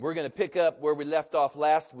We're going to pick up where we left off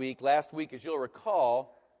last week. Last week, as you'll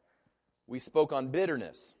recall, we spoke on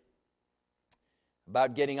bitterness,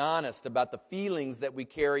 about getting honest about the feelings that we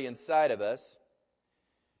carry inside of us.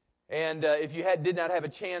 And if you did not have a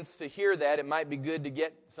chance to hear that, it might be good to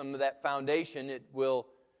get some of that foundation. It will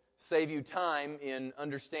save you time in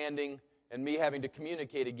understanding and me having to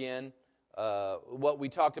communicate again what we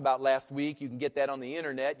talked about last week. You can get that on the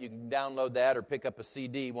internet. You can download that or pick up a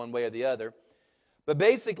CD one way or the other. But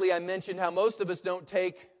basically, I mentioned how most of us don't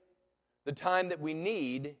take the time that we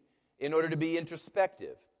need in order to be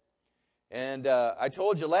introspective. And I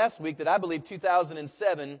told you last week that I believe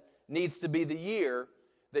 2007 needs to be the year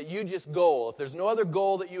that you just goal. If there's no other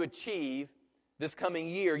goal that you achieve this coming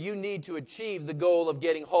year, you need to achieve the goal of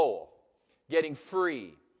getting whole, getting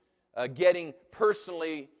free, getting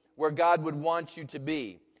personally where God would want you to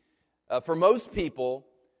be. For most people,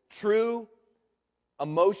 true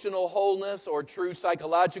emotional wholeness or true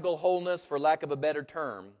psychological wholeness, for lack of a better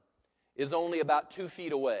term, is only about 2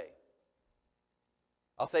 feet away.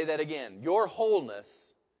 I'll say that again. Your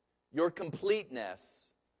wholeness, your completeness,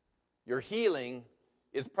 your healing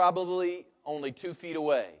is probably only 2 feet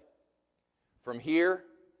away from here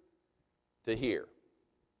to here.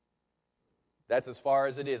 That's as far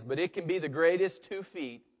as it is. But it can be the greatest 2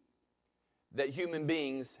 feet that human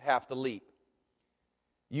beings have to leap.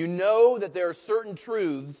 You know that there are certain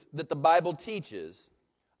truths that the Bible teaches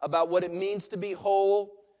about what it means to be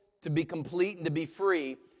whole, to be complete, and to be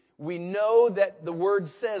free. We know that the Word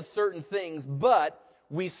says certain things, but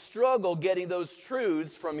we struggle getting those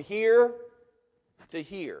truths from here to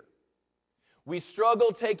here. We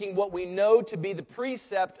struggle taking what we know to be the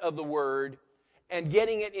precept of the Word and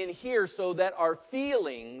getting it in here so that our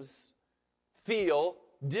feelings feel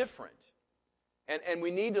different. And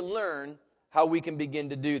we need to learn how we can begin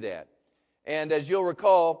to do that. And as you'll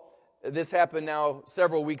recall, this happened now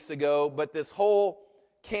several weeks ago, but this whole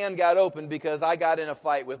can got opened because I got in a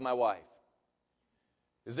fight with my wife.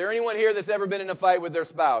 Is there anyone here that's ever been in a fight with their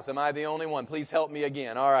spouse? Am I the only one? Please help me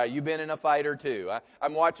again. All right, you've been in a fight or two.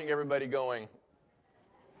 I'm watching everybody going,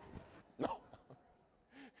 no.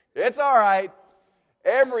 It's all right.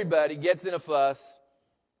 Everybody gets in a fuss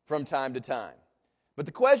from time to time. But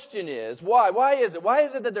the question is, why? Why is it? Why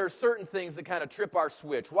is it that there are certain things that kind of trip our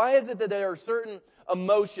switch? Why is it that there are certain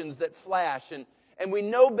emotions that flash and we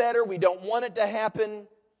know better, we don't want it to happen,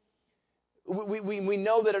 we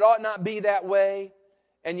know that it ought not be that way,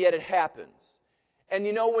 and yet it happens. And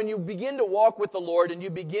you know, when you begin to walk with the Lord and you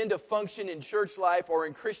begin to function in church life or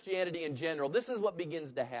in Christianity in general, this is what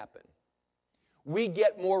begins to happen. We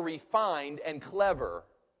get more refined and clever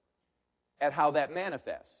at how that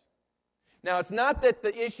manifests. Now, it's not that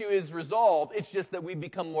the issue is resolved, it's just that we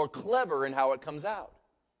become more clever in how it comes out.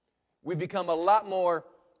 We become a lot more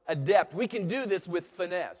adept. We can do this with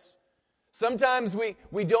finesse. Sometimes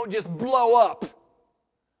we don't just blow up.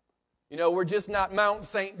 You know, we're just not Mount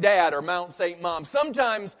St. Dad or Mount St. Mom.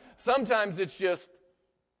 Sometimes it's just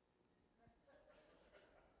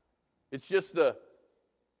the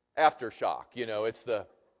aftershock, you know, it's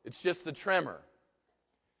just the tremor.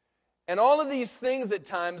 And all of these things at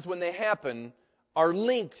times when they happen are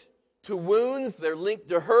linked to wounds, they're linked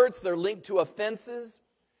to hurts, they're linked to offenses.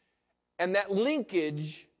 And that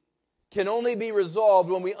linkage can only be resolved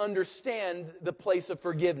when we understand the place of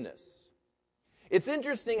forgiveness. It's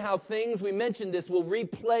interesting how things, we mentioned this, will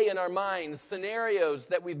replay in our minds, scenarios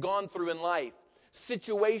that we've gone through in life,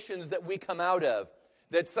 situations that we come out of,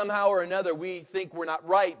 that somehow or another we think were not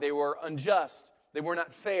right, they were unjust. They were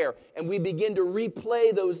not fair. And we begin to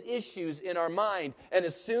replay those issues in our mind. And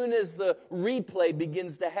as soon as the replay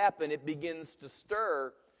begins to happen, it begins to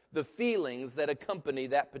stir the feelings that accompany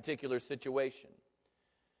that particular situation.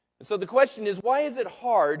 And so the question is, why is it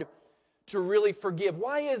hard to really forgive?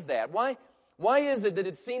 Why is that? Why is it that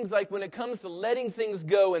it seems like when it comes to letting things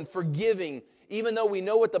go and forgiving, even though we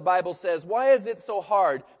know what the Bible says, why is it so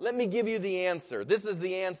hard? Let me give you the answer. This is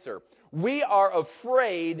the answer. We are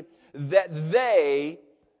afraid that they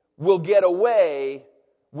will get away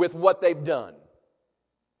with what they've done.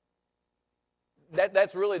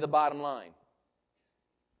 That's really the bottom line.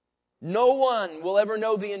 No one will ever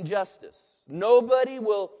know the injustice. Nobody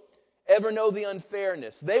will ever know the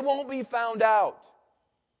unfairness. They won't be found out.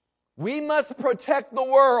 We must protect the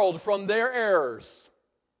world from their errors.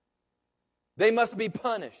 They must be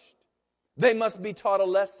punished. They must be taught a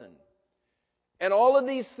lesson. And all of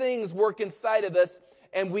these things work inside of us,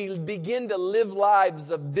 and we begin to live lives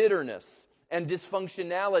of bitterness and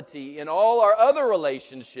dysfunctionality in all our other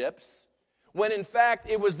relationships, when in fact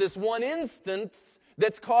it was this one instance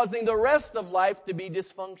that's causing the rest of life to be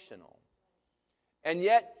dysfunctional. And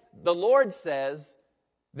yet the Lord says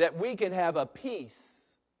that we can have a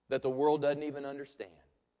peace that the world doesn't even understand.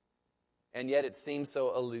 And yet it seems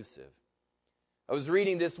so elusive. I was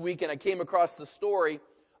reading this week and I came across the story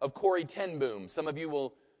of Corrie ten Boom. Some of you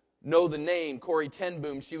will know the name Corrie ten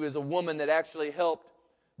Boom. She was a woman that actually helped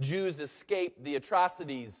Jews escape the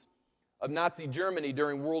atrocities of Nazi Germany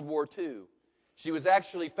during World War II. She was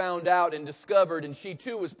actually found out and discovered, and she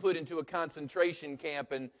too was put into a concentration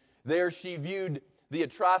camp, and there she viewed the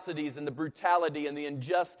atrocities and the brutality and the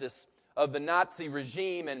injustice of the Nazi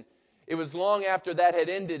regime. And it was long after that had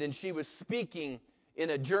ended, and she was speaking in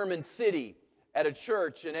a German city at a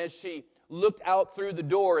church, and as she looked out through the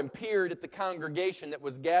door and peered at the congregation that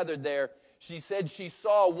was gathered there, she said she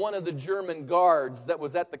saw one of the German guards that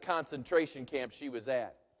was at the concentration camp she was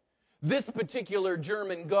at. This particular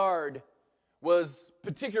German guard was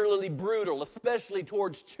particularly brutal, especially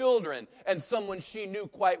towards children and someone she knew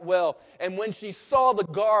quite well. And when she saw the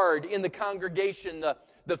guard in the congregation,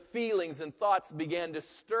 the feelings and thoughts began to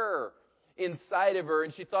stir inside of her.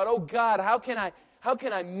 And she thought, oh God, how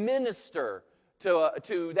can I minister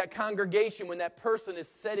to that congregation when that person is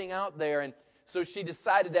sitting out there? And so she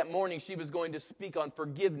decided that morning she was going to speak on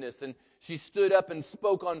forgiveness. And she stood up and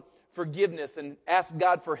spoke on forgiveness and asked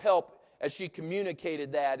God for help as she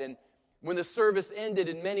communicated that. And when the service ended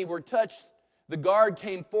and many were touched, the guard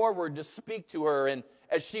came forward to speak to her. And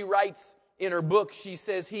as she writes in her book, she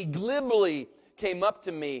says, he glibly came up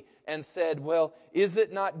to me and said, well, is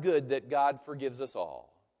it not good that God forgives us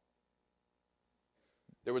all?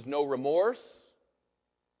 There was no remorse,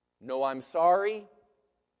 no I'm sorry,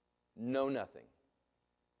 no nothing.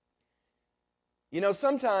 You know,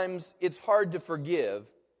 sometimes it's hard to forgive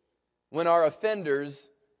when our offenders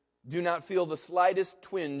do not feel the slightest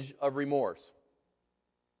twinge of remorse.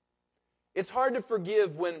 It's hard to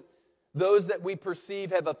forgive when those that we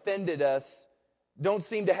perceive have offended us don't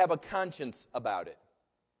seem to have a conscience about it.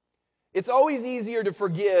 It's always easier to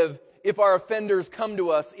forgive if our offenders come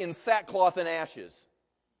to us in sackcloth and ashes.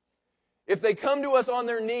 If they come to us on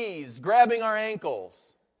their knees, grabbing our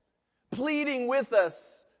ankles, pleading with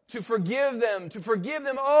us to forgive them,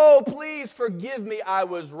 oh, please forgive me, I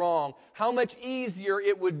was wrong. How much easier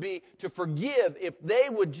it would be to forgive if they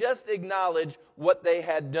would just acknowledge what they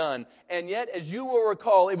had done. And yet, as you will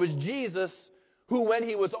recall, it was Jesus who, when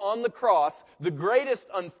he was on the cross, the greatest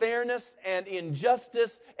unfairness and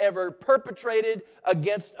injustice ever perpetrated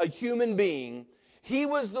against a human being, he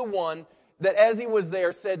was the one that as he was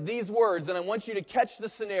there said these words, and I want you to catch the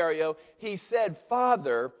scenario. He said,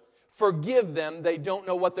 Father, forgive them, they don't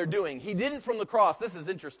know what they're doing. He didn't from the cross, this is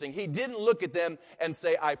interesting, he didn't look at them and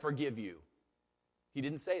say, I forgive you. He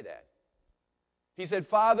didn't say that. He said,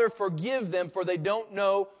 Father, forgive them, for they don't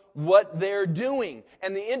know what they're doing.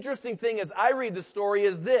 And the interesting thing as I read the story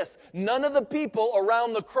is this: none of the people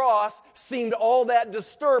around the cross seemed all that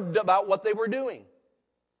disturbed about what they were doing.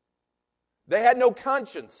 They had no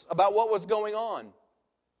conscience about what was going on.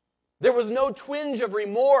 There was no twinge of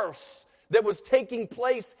remorse that was taking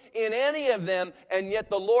place in any of them, and yet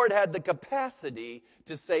the Lord had the capacity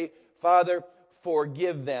to say, Father,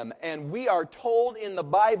 forgive them. And we are told in the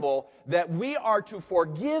Bible that we are to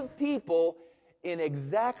forgive people in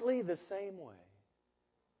exactly the same way.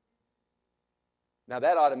 Now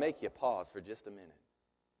that ought to make you pause for just a minute.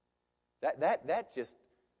 That just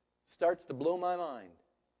starts to blow my mind.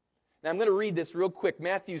 Now I'm going to read this real quick.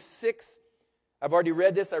 Matthew 6, I've already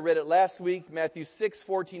read this. I read it last week. Matthew 6,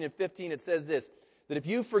 14 and 15, it says this, that if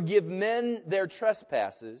you forgive men their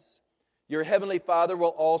trespasses, your heavenly Father will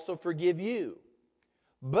also forgive you.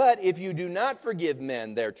 But if you do not forgive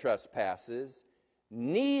men their trespasses,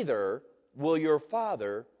 neither will your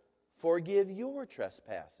Father forgive your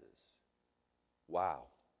trespasses. Wow.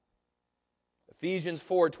 Ephesians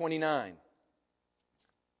 4:29.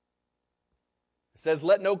 It says,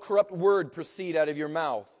 let no corrupt word proceed out of your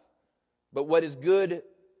mouth, but what is good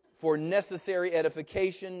for necessary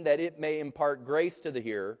edification, that it may impart grace to the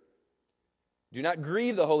hearer. Do not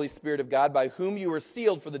grieve the Holy Spirit of God, by whom you were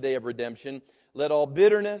sealed for the day of redemption. Let all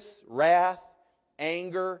bitterness, wrath,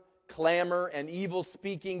 anger, clamor, and evil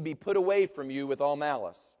speaking be put away from you with all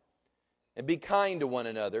malice. And be kind to one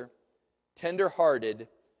another, tender-hearted,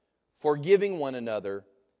 forgiving one another,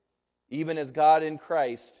 even as God in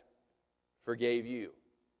Christ forgave you.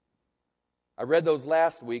 I read those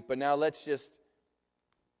last week, but now let's just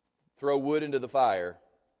throw wood into the fire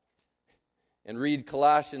and read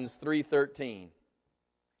Colossians 3:13.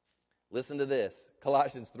 Listen to this.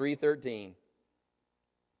 Colossians 3:13.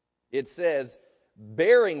 It says,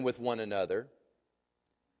 bearing with one another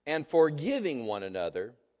and forgiving one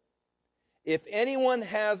another, if anyone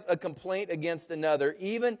has a complaint against another,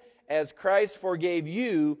 even as Christ forgave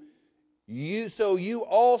you, so you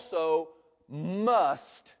also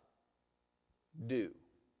must do.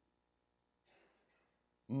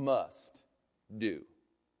 Must do.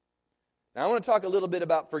 Now I want to talk a little bit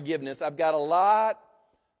about forgiveness. I've got a lot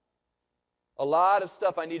of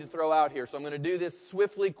stuff I need to throw out here, so I'm going to do this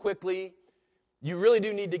swiftly, quickly. You really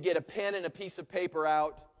do need to get a pen and a piece of paper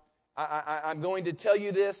out. I'm going to tell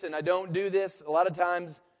you this, and I don't do this. A lot of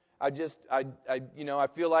times, I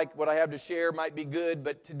feel like what I have to share might be good,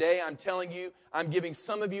 but today I'm telling you, I'm giving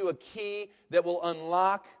some of you a key that will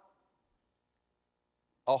unlock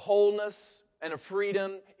a wholeness and a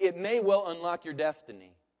freedom. It may well unlock your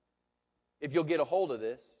destiny if you'll get a hold of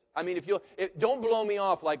this. I mean, don't blow me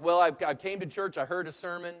off like, well, I came to church, I heard a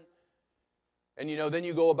sermon, and then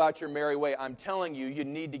you go about your merry way. I'm telling you, you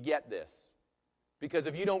need to get this. Because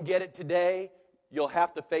if you don't get it today, you'll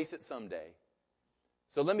have to face it someday.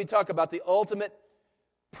 So let me talk about the ultimate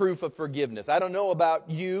proof of forgiveness. I don't know about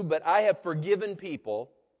you, but I have forgiven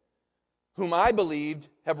people whom I believed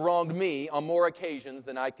have wronged me on more occasions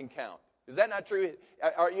than I can count. Is that not true?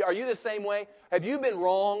 Are you the same way? Have you been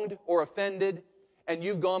wronged or offended, and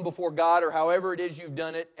you've gone before God, or however it is you've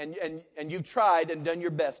done it, and you've tried and done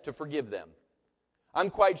your best to forgive them? I'm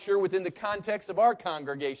quite sure within the context of our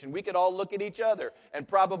congregation, we could all look at each other, and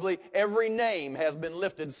probably every name has been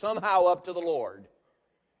lifted somehow up to the Lord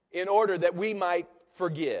in order that we might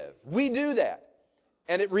forgive. We do that.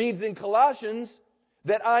 And it reads in Colossians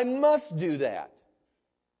that I must do that.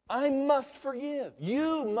 I must forgive.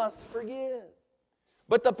 You must forgive.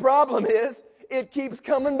 But the problem is, it keeps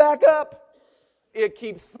coming back up. It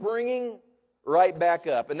keeps springing right back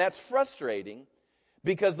up. And that's frustrating,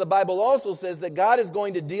 because the Bible also says that God is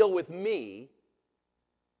going to deal with me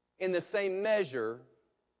in the same measure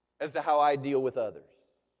as to how I deal with others.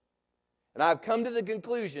 And I've come to the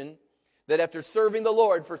conclusion that after serving the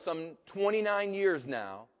Lord for some 29 years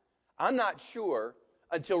now, I'm not sure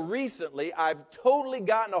until recently I've totally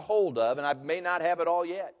gotten a hold of, and I may not have it all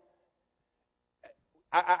yet,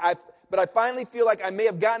 but I finally feel like I may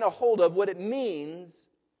have gotten a hold of what it means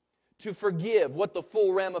to forgive, what the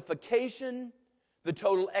full ramification, the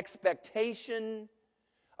total expectation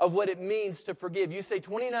of what it means to forgive. You say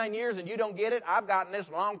 29 years and you don't get it? I've gotten this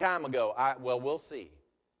a long time ago. Well, we'll see.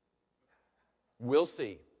 We'll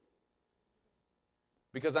see.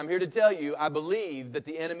 Because I'm here to tell you, I believe that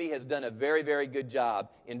the enemy has done a very, very good job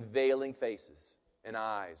in veiling faces and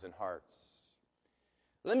eyes and hearts.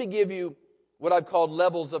 Let me give you what I've called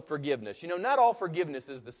levels of forgiveness. Not all forgiveness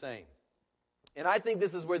is the same. And I think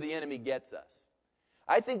this is where the enemy gets us.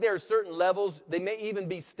 I think there are certain levels, they may even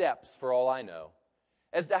be steps for all I know,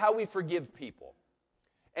 as to how we forgive people.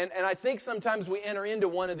 And I think sometimes we enter into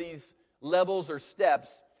one of these levels or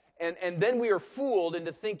steps, and then we are fooled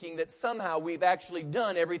into thinking that somehow we've actually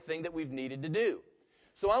done everything that we've needed to do.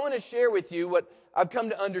 So I want to share with you what I've come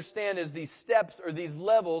to understand as these steps or these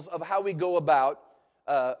levels of how we go about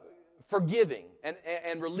forgiving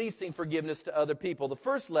and releasing forgiveness to other people. The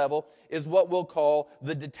first level is what we'll call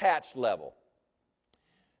the detached level.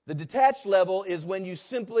 The detached level is when you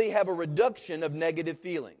simply have a reduction of negative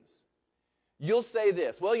feelings. You'll say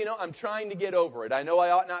this, well, I'm trying to get over it. I know I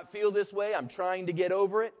ought not feel this way. I'm trying to get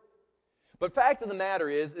over it. But fact of the matter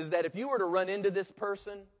is that if you were to run into this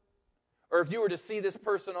person, or if you were to see this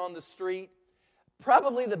person on the street,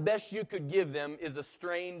 probably the best you could give them is a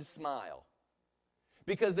strained smile.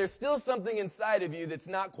 Because there's still something inside of you that's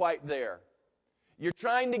not quite there. You're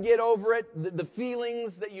trying to get over it. The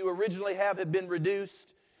feelings that you originally have been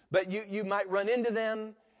reduced. But you might run into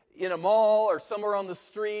them in a mall or somewhere on the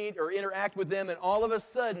street or interact with them, and all of a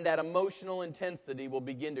sudden that emotional intensity will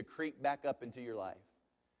begin to creep back up into your life.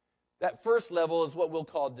 That first level is what we'll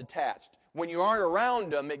call detached. When you aren't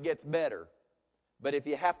around them, it gets better. But if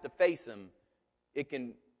you have to face them, it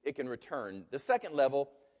can return. The second level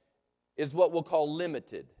is what we'll call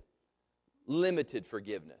limited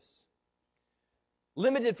forgiveness.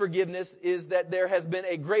 Limited forgiveness is that there has been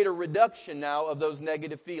a greater reduction now of those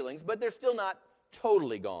negative feelings, but they're still not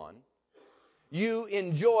totally gone. You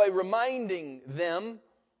enjoy reminding them,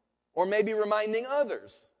 or maybe reminding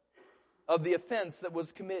others, of the offense that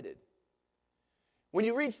was committed. When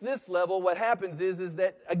you reach this level, what happens is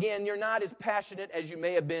that, again, you're not as passionate as you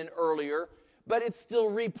may have been earlier, but it's still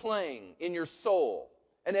replaying in your soul.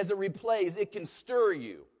 And as it replays, it can stir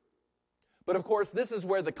you. But of course, this is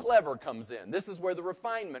where the clever comes in. This is where the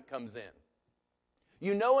refinement comes in.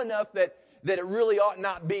 You know enough that it really ought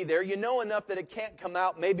not be there. You know enough that it can't come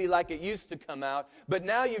out maybe like it used to come out. But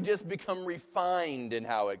now you've just become refined in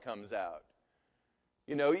how it comes out.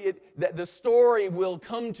 The story will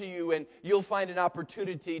come to you and you'll find an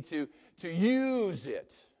opportunity to use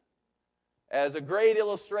it as a great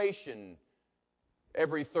illustration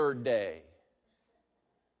every third day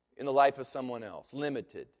in the life of someone else.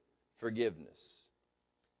 Limited forgiveness.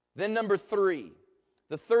 Then number 3,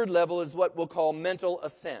 the third level is what we'll call mental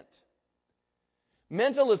assent.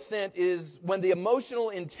 Mental assent is when the emotional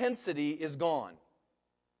intensity is gone.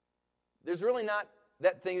 There's really not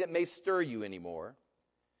that thing that may stir you anymore,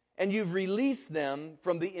 and you've released them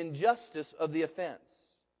from the injustice of the offense.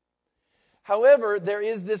 However, there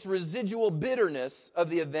is this residual bitterness of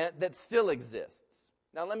the event that still exists.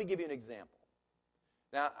 Now, let me give you an example.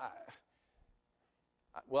 Now,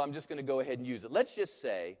 I'm just going to go ahead and use it. Let's just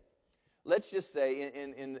say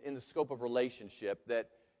in the scope of relationship that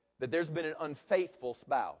there's been an unfaithful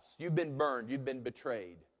spouse. You've been burned. You've been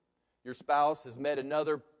betrayed. Your spouse has met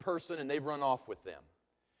another person and they've run off with them.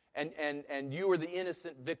 And you are the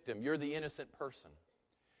innocent victim. You're the innocent person.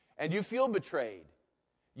 And you feel betrayed.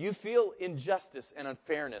 You feel injustice and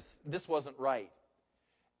unfairness. This wasn't right.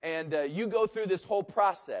 And you go through this whole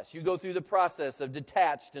process. You go through the process of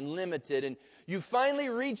detached and limited. And you finally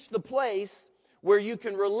reach the place where you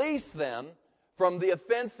can release them from the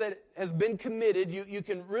offense that has been committed. You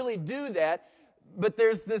can really do that. But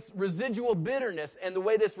there's this residual bitterness. And the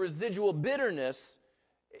way this residual bitterness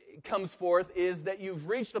comes forth is that you've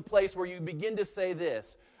reached a place where you begin to say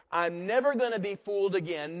this: I'm never going to be fooled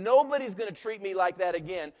again. Nobody's going to treat me like that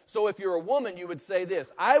again. So if you're a woman, you would say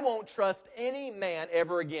this: I won't trust any man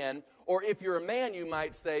ever again. Or if you're a man, you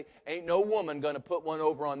might say, ain't no woman going to put one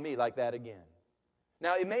over on me like that again.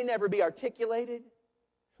 Now, it may never be articulated,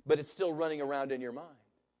 but it's still running around in your mind.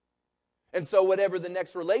 And so whatever the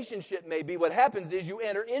next relationship may be, what happens is you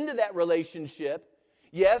enter into that relationship,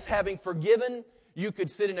 yes, having forgiven. You could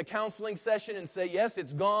sit in a counseling session and say, yes,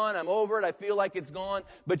 it's gone, I'm over it, I feel like it's gone.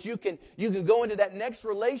 But you can go into that next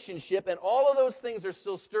relationship and all of those things are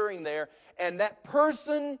still stirring there. And that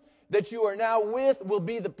person that you are now with will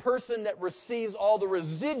be the person that receives all the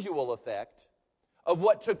residual effect of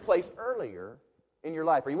what took place earlier in your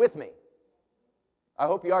life. Are you with me? I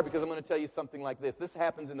hope you are, because I'm going to tell you something like this. This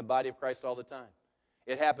happens in the body of Christ all the time.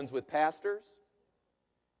 It happens with pastors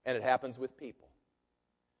and it happens with people.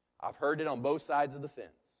 I've heard it on both sides of the fence.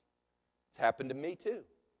 It's happened to me too.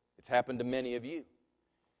 It's happened to many of you.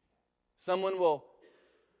 Someone will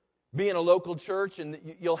be in a local church and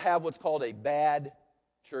you'll have what's called a bad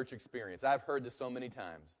church experience. I've heard this so many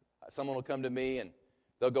times. Someone will come to me and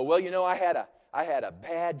they'll go, well, I had a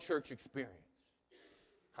bad church experience.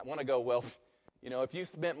 I want to go, well, if you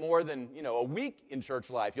spent more than, a week in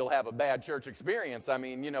church life, you'll have a bad church experience. I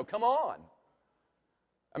mean, come on.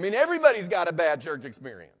 I mean, everybody's got a bad church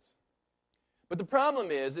experience. But the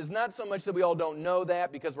problem is not so much that we all don't know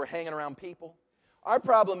that because we're hanging around people. Our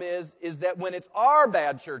problem is that when it's our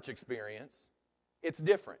bad church experience, it's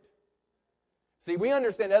different. See, we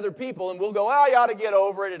understand other people and we'll go, you ought to get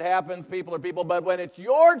over it. It happens. People are people. But when it's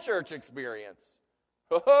your church experience,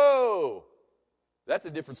 that's a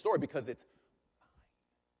different story because it's mine.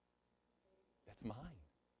 That's mine.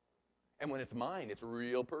 And when it's mine, it's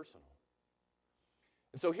real personal.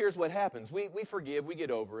 And so here's what happens. We forgive, we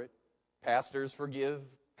get over it. Pastors forgive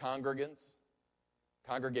congregants.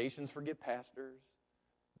 Congregations forgive pastors.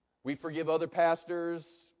 We forgive other pastors.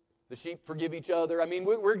 The sheep forgive each other. I mean,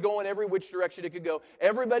 we're going every which direction it could go.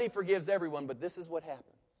 Everybody forgives everyone, but this is what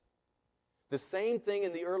happens. The same thing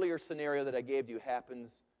in the earlier scenario that I gave you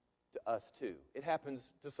happens to us too. It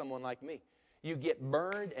happens to someone like me. You get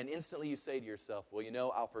burned and instantly you say to yourself,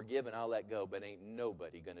 well, I'll forgive and I'll let go, but ain't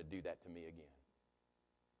nobody going to do that to me again.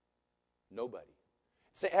 Nobody.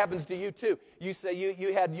 It happens to you too. You say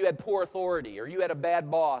you had poor authority, or you had a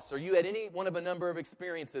bad boss, or you had any one of a number of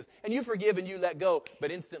experiences, and you forgive and you let go,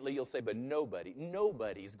 but instantly you'll say, but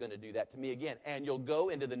nobody's going to do that to me again. And you'll go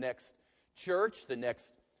into the next church, the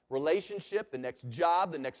next relationship, the next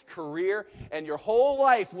job, the next career, and your whole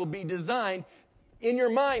life will be designed in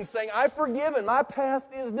your mind saying, I've forgiven, my past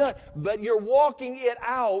is done. But you're walking it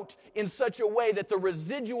out in such a way that the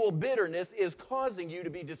residual bitterness is causing you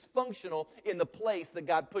to be dysfunctional in the place that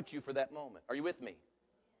God put you for that moment. Are you with me?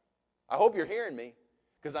 I hope you're hearing me,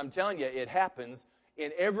 because I'm telling you, it happens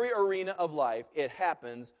in every arena of life. It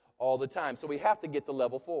happens all the time. So we have to get to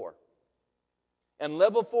level 4. And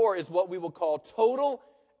level 4 is what we will call total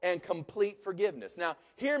and complete forgiveness. Now,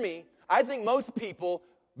 hear me. I think most people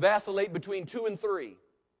vacillate between 2 and 3.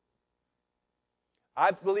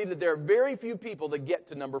 I believe that there are very few people that get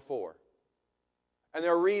to number 4. And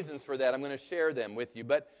there are reasons for that. I'm going to share them with you.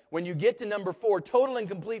 But when you get to number 4, total and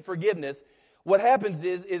complete forgiveness, what happens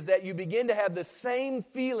is that you begin to have the same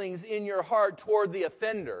feelings in your heart toward the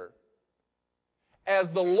offender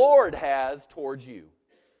as the Lord has towards you.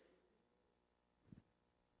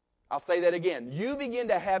 I'll say that again. You begin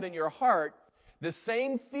to have in your heart the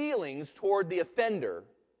same feelings toward the offender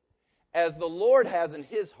as the Lord has in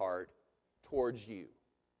His heart towards you.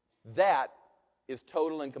 That is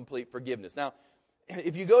total and complete forgiveness. Now,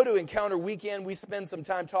 if you go to Encounter Weekend, we spend some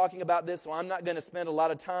time talking about this, so I'm not going to spend a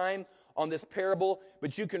lot of time on this parable,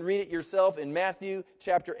 but you can read it yourself in Matthew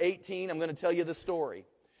chapter 18. I'm going to tell you the story.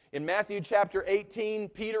 In Matthew chapter 18,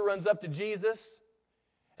 Peter runs up to Jesus,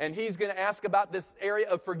 and he's going to ask about this area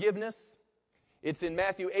of forgiveness. It's in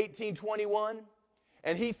Matthew 18:21.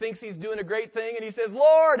 And he thinks he's doing a great thing, and he says,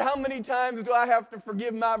 Lord, how many times do I have to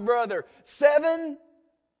forgive my brother? 7?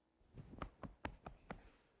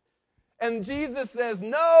 And Jesus says,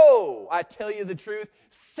 no, I tell you the truth,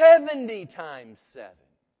 70 times 7.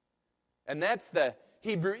 And that's the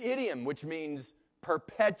Hebrew idiom, which means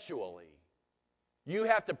perpetually. You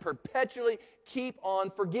have to perpetually keep on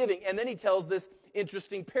forgiving. And then he tells this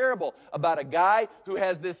interesting parable about a guy who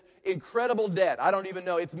has this incredible debt. I don't even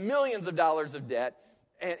know. It's millions of dollars of debt.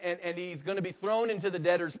 And he's going to be thrown into the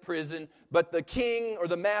debtor's prison. But the king or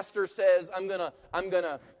the master says, I'm going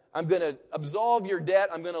to absolve your debt.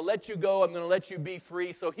 I'm going to let you go. I'm going to let you be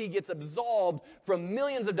free. So he gets absolved from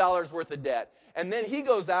millions of dollars worth of debt. And then he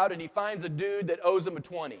goes out and he finds a dude that owes him a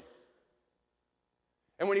 20.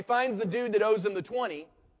 And when he finds the dude that owes him the 20,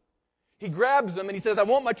 he grabs him and he says, I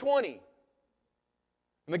want my 20.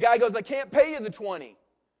 And the guy goes, I can't pay you the 20.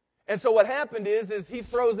 And so what happened is he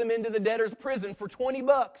throws him into the debtor's prison for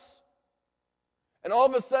 $20. And all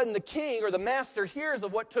of a sudden the king or the master hears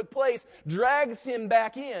of what took place, drags him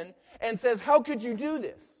back in, and says, how could you do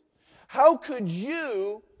this? How could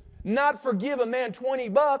you not forgive a man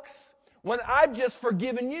 $20 when I've just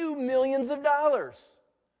forgiven you millions of dollars?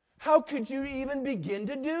 How could you even begin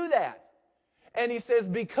to do that? And he says,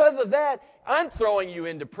 because of that, I'm throwing you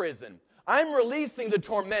into prison. I'm releasing the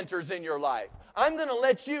tormentors in your life. I'm going to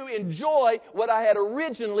let you enjoy what I had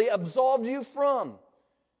originally absolved you from.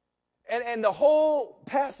 And the whole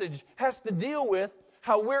passage has to deal with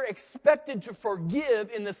how we're expected to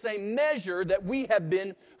forgive in the same measure that we have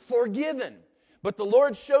been forgiven. But the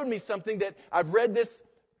Lord showed me something that I've read this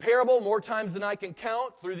parable more times than I can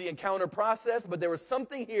count through the encounter process, but there was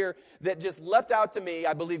something here that just leapt out to me.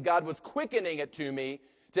 I believe God was quickening it to me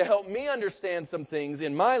to help me understand some things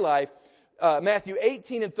in my life. Matthew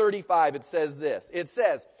 18:35, it says this. It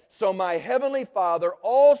says, so my heavenly Father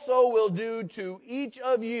also will do to each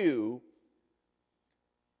of you,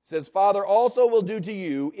 says Father also will do to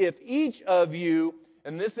you, if each of you,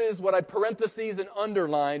 and this is what I parentheses and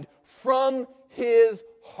underlined, from his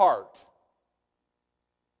heart.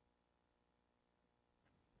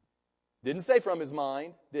 Didn't say from his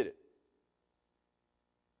mind, did it?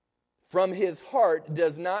 From his heart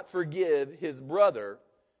does not forgive his brother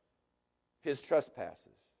his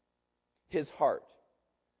trespasses. His heart.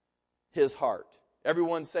 His heart.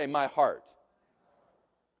 Everyone say, my heart.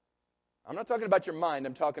 I'm not talking about your mind,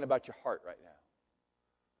 I'm talking about your heart right now.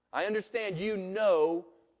 I understand you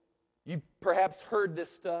perhaps heard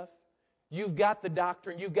this stuff. You've got the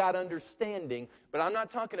doctrine, you've got understanding, but I'm not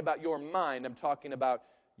talking about your mind, I'm talking about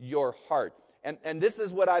your heart. And this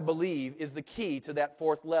is what I believe is the key to that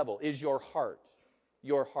fourth level, is your heart.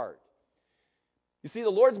 Your heart. You see,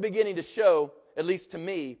 the Lord's beginning to show, at least to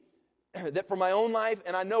me, that for my own life,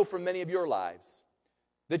 and I know for many of your lives,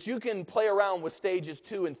 that you can play around with stages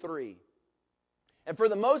 2 and 3. And for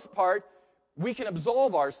the most part, we can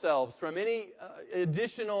absolve ourselves from any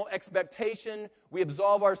additional expectation. We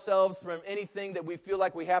absolve ourselves from anything that we feel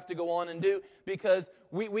like we have to go on and do, because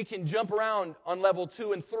we can jump around on level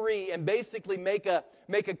 2 and 3 and basically make a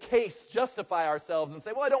case, justify ourselves and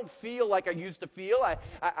say, well, I don't feel like I used to feel.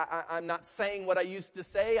 I'm not saying what I used to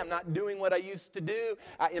say. I'm not doing what I used to do.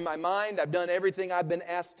 In my mind, I've done everything I've been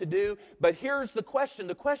asked to do. But here's the question.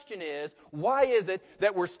 The question is, why is it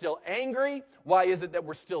that we're still angry? Why is it that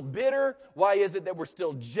we're still bitter? Why is it that we're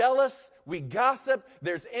still jealous? We gossip.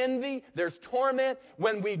 There's envy. There's torment.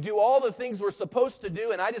 When we do all the things we're supposed to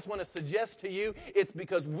do, and I just want to suggest to you, it's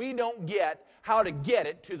because we don't get how to get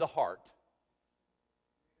it to the heart.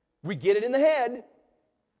 We get it in the head,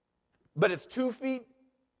 but it's 2 feet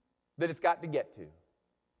that it's got to get to.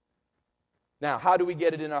 Now, how do we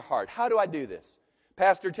get it in our heart? How do I do this?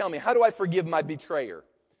 Pastor, tell me, how do I forgive my betrayer?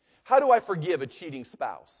 How do I forgive a cheating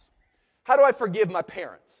spouse? How do I forgive my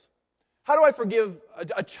parents? How do I forgive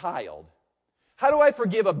a child? How do I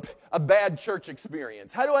forgive a bad church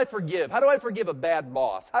experience? How do I forgive? How do I forgive a bad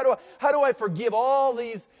boss? How do I forgive all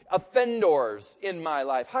these offenders in my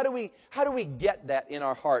life? How do we get that in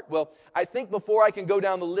our heart? Well, I think before I can go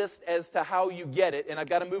down the list as to how you get it, and I've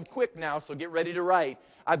got to move quick now, so get ready to write.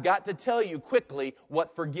 I've got to tell you quickly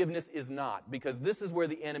what forgiveness is not, because this is where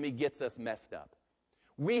the enemy gets us messed up.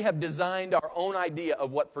 We have designed our own idea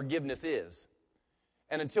of what forgiveness is.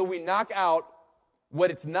 And until we knock out what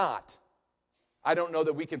it's not, I don't know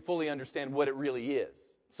that we can fully understand what it really is.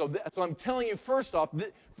 So I'm telling you first off,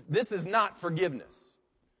 this is not forgiveness.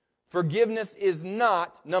 Forgiveness is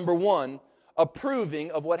not, number one, approving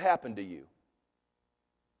of what happened to you.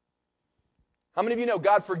 How many of you know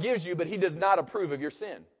God forgives you, but He does not approve of your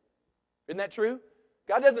sin? Isn't that true?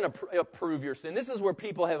 God doesn't approve your sin. This is where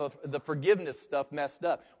people have the forgiveness stuff messed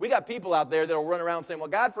up. We got people out there that will run around saying, well,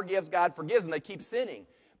 God forgives, and they keep sinning.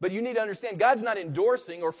 But you need to understand, God's not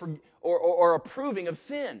endorsing or approving of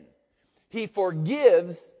sin. He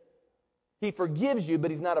forgives you, but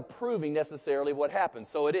He's not approving necessarily of what happened.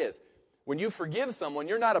 So it is. When you forgive someone,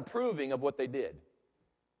 you're not approving of what they did.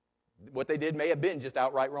 What they did may have been just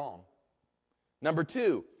outright wrong. Number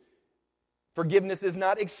two, forgiveness is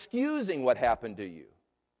not excusing what happened to you.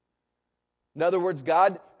 In other words,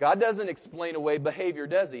 God doesn't explain away behavior,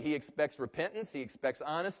 does He? He expects repentance. He expects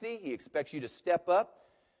honesty. He expects you to step up.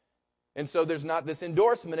 And so there's not this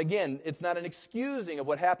endorsement. Again, it's not an excusing of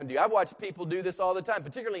what happened to you. I've watched people do this all the time,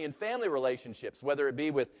 particularly in family relationships, whether it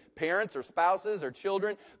be with parents or spouses or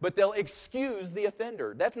children, but they'll excuse the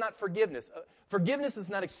offender. That's not forgiveness. Forgiveness is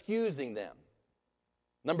not excusing them.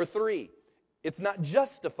 Number three, it's not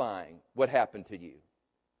justifying what happened to you.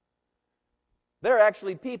 There are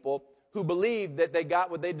actually people who believe that they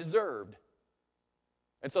got what they deserved.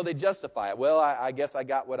 And so they justify it. Well, I guess I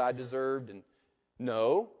got what I deserved. And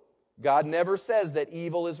no, God never says that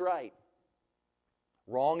evil is right.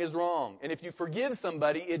 Wrong is wrong. And if you forgive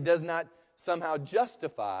somebody, it does not somehow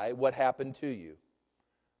justify what happened to you.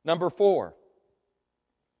 Number four,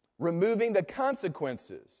 removing the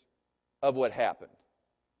consequences of what happened.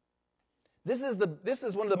 This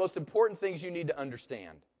is one of the most important things you need to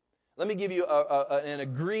understand. Let me give you an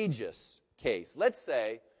egregious case. Let's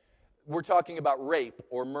say we're talking about rape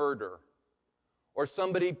or murder, or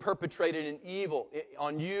somebody perpetrated an evil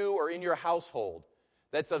on you or in your household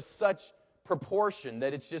that's of such proportion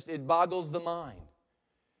that it boggles the mind.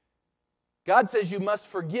 God says you must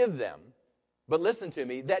forgive them, but listen to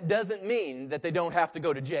me, that doesn't mean that they don't have to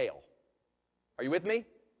go to jail. Are you with me?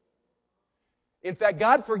 In fact,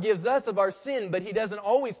 God forgives us of our sin, but He doesn't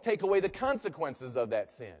always take away the consequences of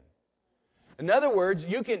that sin. In other words,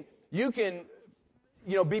 you can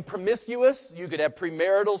be promiscuous, you could have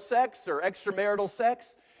premarital sex or extramarital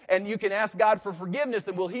sex, and you can ask God for forgiveness,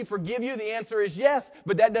 and will He forgive you? The answer is yes,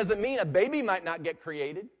 but that doesn't mean a baby might not get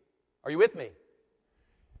created. Are you with me?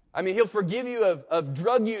 I mean, He'll forgive you of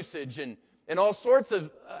drug usage and all sorts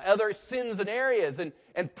of other sins and areas,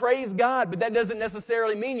 and praise God, but that doesn't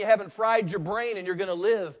necessarily mean you haven't fried your brain and you're going to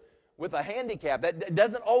live with a handicap. That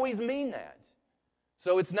doesn't always mean that.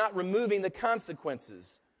 So it's not removing the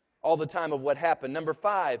consequences all the time of what happened. Number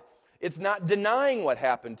five, it's not denying what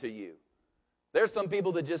happened to you. There's some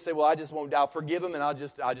people that just say, well, I'll forgive them and I'll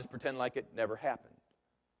just pretend like it never happened.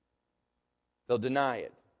 They'll deny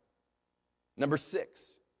it. Number six,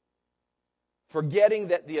 forgetting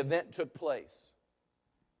that the event took place.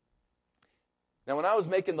 Now, when I was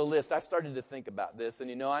making the list, I started to think about this.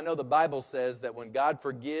 And I know the Bible says that when God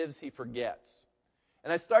forgives, He forgets.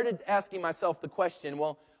 And I started asking myself the question,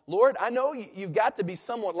 well, Lord, I know you've got to be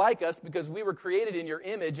somewhat like us because we were created in your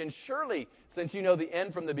image. And surely, since you know the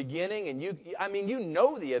end from the beginning, and you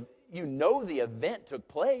know the event took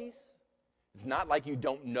place. It's not like you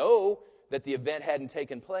don't know that the event hadn't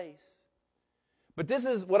taken place. But this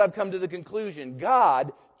is what I've come to the conclusion.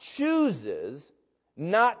 God chooses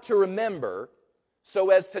not to remember so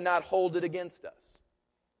as to not hold it against us.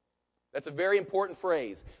 That's a very important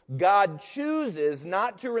phrase. God chooses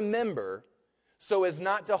not to remember so as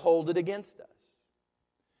not to hold it against us.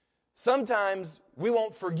 Sometimes we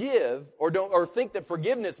won't forgive or think that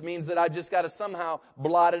forgiveness means that I just got to somehow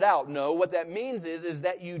blot it out. No, what that means is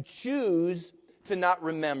that you choose to not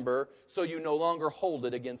remember so you no longer hold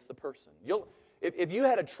it against the person. If you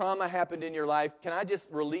had a trauma happened in your life, can I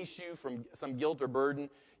just release you from some guilt or burden?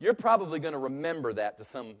 You're probably going to remember that to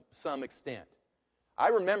some extent. I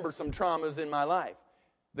remember some traumas in my life.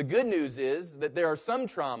 The good news is that there are some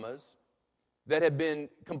traumas that have been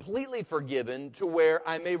completely forgiven to where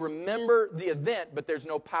I may remember the event, but there's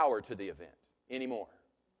no power to the event anymore.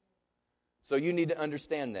 So you need to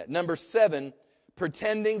understand that. Number seven,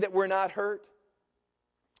 pretending that we're not hurt.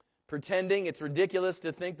 Pretending, it's ridiculous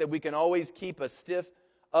to think that we can always keep a stiff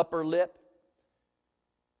upper lip.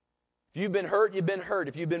 If you've been hurt, you've been hurt.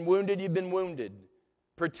 If you've been wounded, you've been wounded.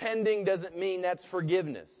 Pretending doesn't mean that's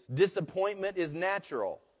forgiveness. Disappointment is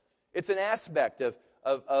natural. It's an aspect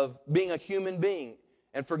of being a human being.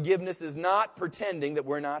 And forgiveness is not pretending that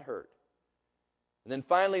we're not hurt. And then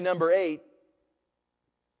finally, number 8,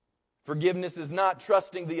 forgiveness is not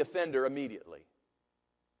trusting the offender immediately.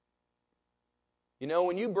 You know,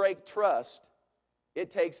 when you break trust,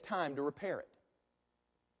 it takes time to repair it.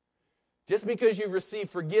 Just because you've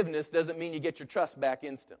received forgiveness doesn't mean you get your trust back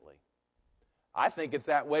instantly. I think it's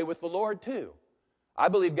that way with the Lord too. I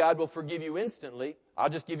believe God will forgive you instantly. I'll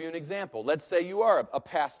just give you an example. Let's say you are a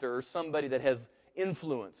pastor or somebody that has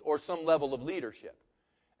influence or some level of leadership,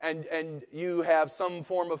 and you have some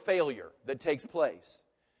form of failure that takes place.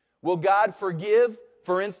 Will God forgive,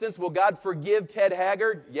 for instance, will God forgive Ted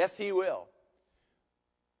Haggard? Yes, He will.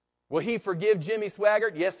 Will He forgive Jimmy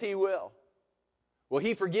Swaggart? Yes, He will. Will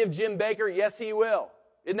He forgive Jim Baker? Yes, He will.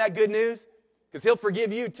 Isn't that good news? Because He'll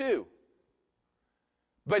forgive you too.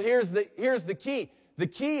 But here's the key. The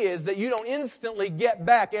key is that you don't instantly get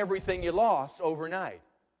back everything you lost overnight.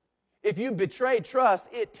 If you betray trust,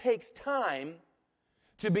 it takes time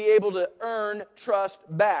to be able to earn trust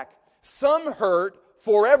back. Some hurt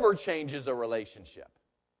forever changes a relationship.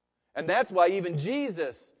 And that's why even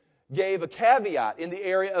Jesus gave a caveat in the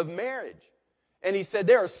area of marriage. And He said,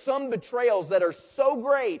 there are some betrayals that are so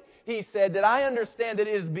great, He said, that I understand that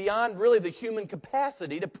it is beyond really the human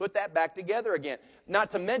capacity to put that back together again. Not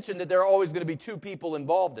to mention that there are always going to be two people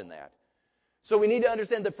involved in that. So we need to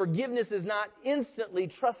understand that forgiveness is not instantly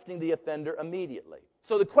trusting the offender immediately.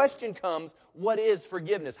 So the question comes, what is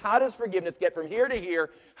forgiveness? How does forgiveness get from here to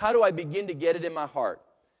here? How do I begin to get it in my heart?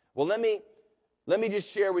 Well, let me just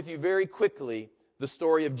share with you very quickly the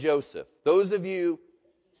story of Joseph. Those of you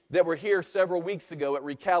that were here several weeks ago at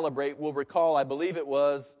Recalibrate will recall, I believe it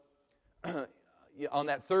was on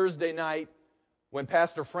that Thursday night when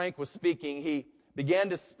Pastor Frank was speaking, he began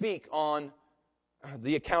to speak on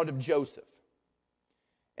the account of Joseph.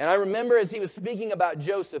 And I remember as he was speaking about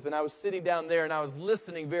Joseph, and I was sitting down there and I was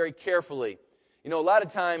listening very carefully. You know, a lot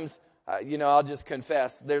of times, I'll just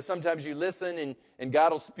confess, there's sometimes you listen and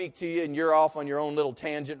God will speak to you and you're off on your own little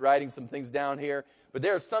tangent writing some things down here. But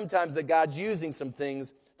there are sometimes that God's using some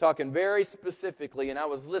things, talking very specifically, and I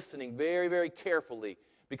was listening very, very carefully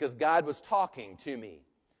because God was talking to me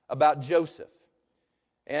about Joseph.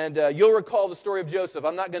 And you'll recall the story of Joseph.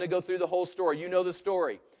 I'm not going to go through the whole story. You know the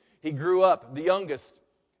story. He grew up the youngest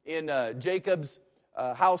in Jacob's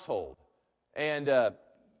household. And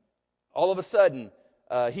all of a sudden,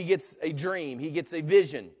 he gets a dream. He gets a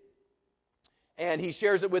vision. And he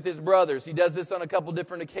shares it with his brothers. He does this on a couple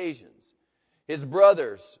different occasions. His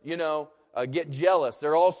brothers, get jealous.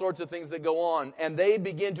 There are all sorts of things that go on. And they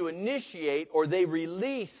begin to initiate or they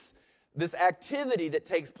release this activity that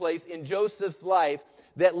takes place in Joseph's life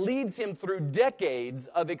that leads him through decades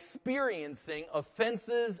of experiencing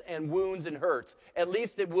offenses and wounds and hurts. At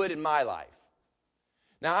least it would in my life.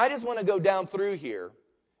 Now, I just want to go down through here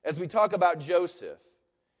as we talk about Joseph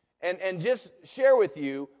and just share with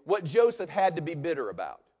you what Joseph had to be bitter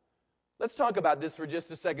about. Let's talk about this for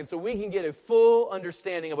just a second so we can get a full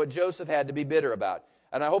understanding of what Joseph had to be bitter about.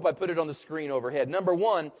 And I hope I put it on the screen overhead. Number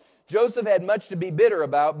one, Joseph had much to be bitter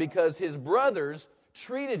about because his brothers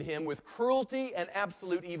treated him with cruelty and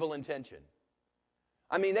absolute evil intention.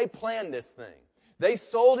 I mean, they planned this thing. They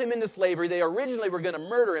sold him into slavery. They originally were going to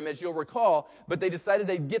murder him, as you'll recall, but they decided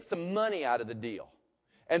they'd get some money out of the deal.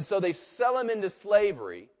 And so they sell him into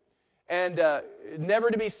slavery and never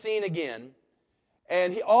to be seen again.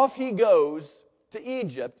 And off he goes to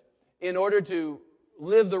Egypt in order to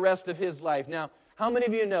live the rest of his life. Now, how many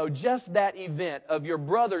of you know just that event of your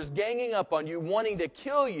brothers ganging up on you, wanting to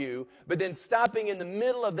kill you, but then stopping in the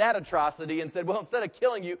middle of that atrocity and said, well, instead of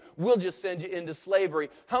killing you, we'll just send you into slavery.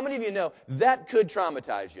 How many of you know that could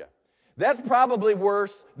traumatize you? That's probably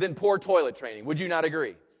worse than poor toilet training. Would you not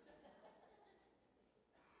agree?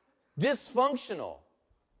 Dysfunctional.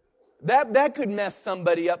 That could mess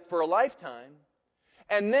somebody up for a lifetime.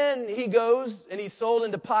 And then he goes and he's sold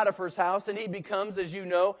into Potiphar's house and he becomes, as you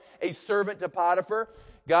know, a servant to Potiphar.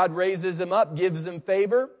 God raises him up, gives him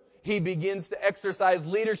favor. He begins to exercise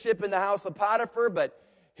leadership in the house of Potiphar, but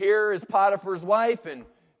here is Potiphar's wife and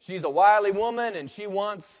she's a wily woman and she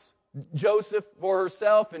wants Joseph for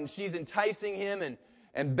herself and she's enticing him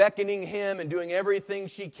and beckoning him and doing everything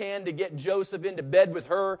she can to get Joseph into bed with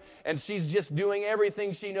her, and she's just doing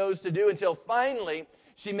everything she knows to do until finally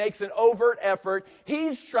she makes an overt effort.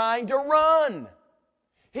 He's trying to run.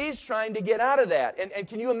 He's trying to get out of that. And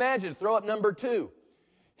can you imagine? Throw up number 2.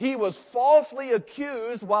 He was falsely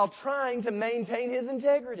accused while trying to maintain his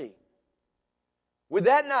integrity. Would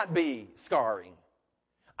that not be scarring?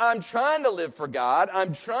 I'm trying to live for God.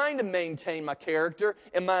 I'm trying to maintain my character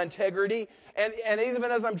and my integrity. And even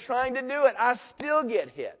as I'm trying to do it, I still get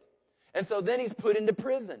hit. And so then he's put into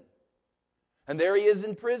prison. And there he is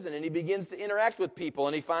in prison, and he begins to interact with people,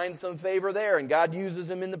 and he finds some favor there, and God uses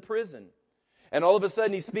him in the prison. And all of a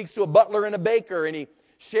sudden he speaks to a butler and a baker, and he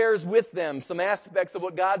shares with them some aspects of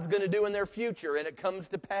what God's going to do in their future, and it comes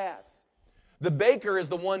to pass. The baker is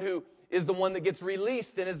the one that gets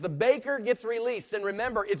released, and as the baker gets released, and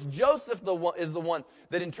remember, it's Joseph is the one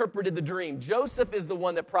that interpreted the dream. Joseph is the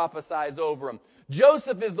one that prophesies over him.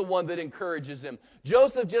 Joseph is the one that encourages him.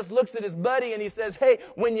 Joseph just looks at his buddy and he says, hey,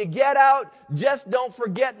 when you get out, just don't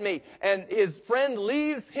forget me. And his friend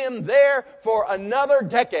leaves him there for another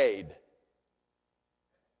decade.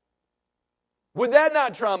 Would that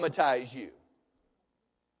not traumatize you?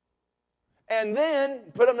 And then,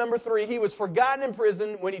 put up number 3, he was forgotten in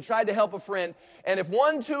prison when he tried to help a friend. And if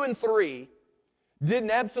 1, 2, and 3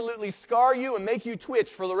 didn't absolutely scar you and make you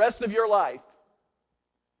twitch for the rest of your life,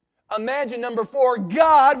 imagine number 4,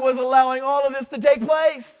 God was allowing all of this to take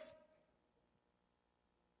place.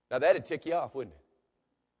 Now that'd tick you off, wouldn't it?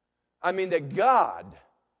 I mean, that God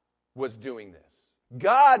was doing this.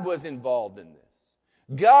 God was involved in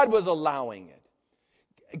this. God was allowing it.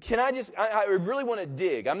 Can I really want to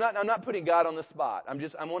dig. I'm not putting God on the spot.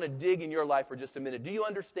 I want to dig in your life for just a minute. Do you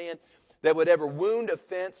understand that whatever wound,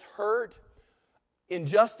 offense, hurt,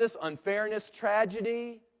 injustice, unfairness,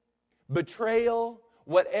 tragedy, betrayal,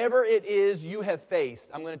 whatever it is you have faced,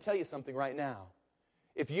 I'm going to tell you something right now.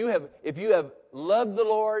 If you have loved the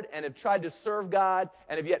Lord and have tried to serve God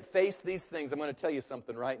and have yet faced these things, I'm going to tell you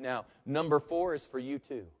something right now. Number 4 is for you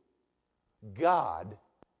too. God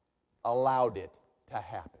allowed it to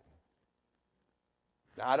happen.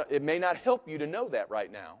 Now, it may not help you to know that right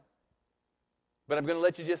now, but I'm going to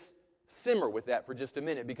let you just simmer with that for just a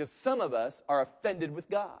minute, because some of us are offended with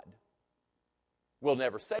God. We'll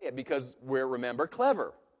never say it because we're, remember,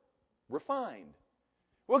 clever, refined.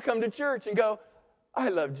 We'll come to church and go, I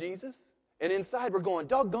love Jesus. And inside we're going,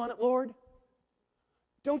 doggone it, Lord.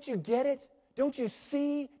 Don't you get it? Don't you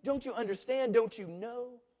see? Don't you understand? Don't you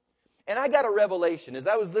know? And I got a revelation as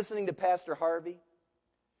I was listening to Pastor Harvey,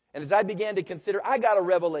 and as I began to consider, I got a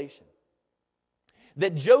revelation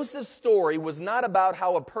that Joseph's story was not about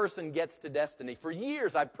how a person gets to destiny. For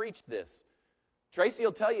years I've preached this. Tracy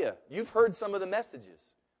will tell you, you've heard some of the messages.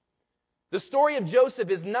 The story of Joseph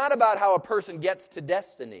is not about how a person gets to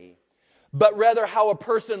destiny, but rather how a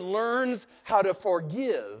person learns how to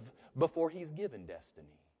forgive before he's given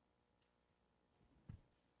destiny.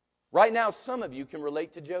 Right now, some of you can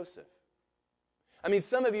relate to Joseph. I mean,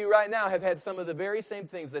 some of you right now have had some of the very same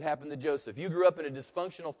things that happened to Joseph. You grew up in a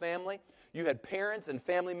dysfunctional family. You had parents and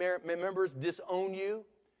family members disown you,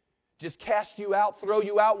 just cast you out, throw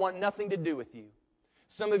you out, want nothing to do with you.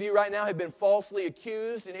 Some of you right now have been falsely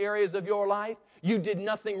accused in areas of your life. You did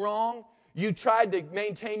nothing wrong. You tried to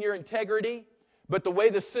maintain your integrity, but the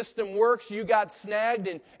way the system works, you got snagged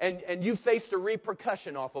and you faced a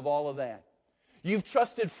repercussion off of all of that. You've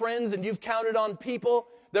trusted friends and you've counted on people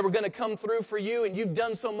that were going to come through for you, and you've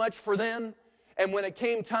done so much for them. And when it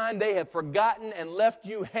came time, they have forgotten and left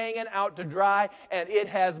you hanging out to dry, and it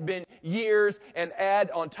has been years, and add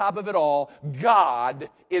on top of it all, God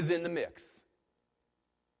is in the mix.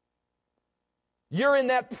 You're in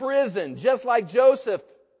that prison, just like Joseph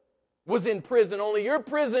was in prison, only your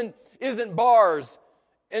prison isn't bars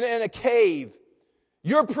and a cave.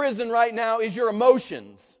 Your prison right now is your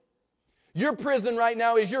emotions. Your prison right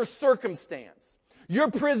now is your circumstance. Your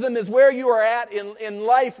prison is where you are at in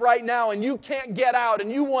life right now, and you can't get out, and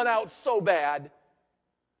you want out so bad.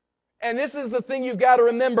 And this is the thing you've got to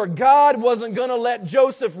remember. God wasn't going to let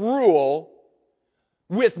Joseph rule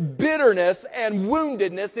with bitterness and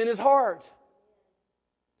woundedness in his heart.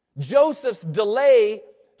 Joseph's delay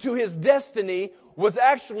to his destiny was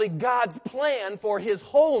actually God's plan for his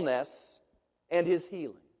wholeness and his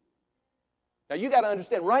healing. Now you got to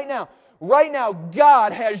understand, right now,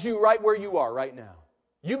 God has you right where you are right now.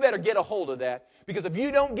 You better get a hold of that, because if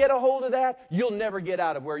you don't get a hold of that, you'll never get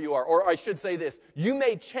out of where you are. Or I should say this, you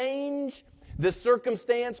may change the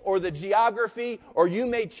circumstance or the geography, or you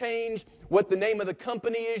may change what the name of the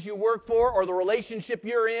company is you work for or the relationship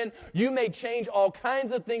you're in. You may change all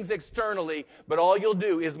kinds of things externally, but all you'll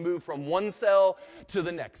do is move from one cell to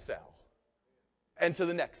the next cell and to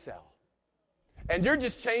the next cell. And you're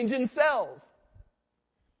just changing cells.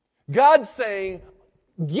 God's saying,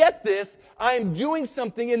 get this, I am doing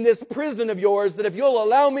something in this prison of yours that if you'll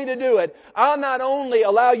allow me to do it, I'll not only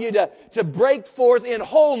allow you to break forth in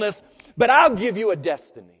wholeness, but I'll give you a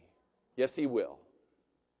destiny. Yes, He will.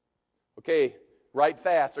 Okay, write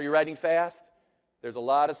fast. Are you writing fast? There's a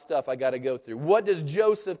lot of stuff I got to go through. What does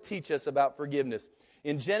Joseph teach us about forgiveness?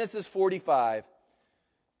 In Genesis 45,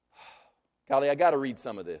 golly, I got to read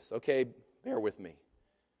some of this, okay? Bear with me.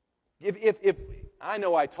 If I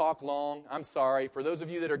know I talk long, I'm sorry. For those of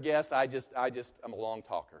you that are guests, I'm a long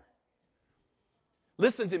talker.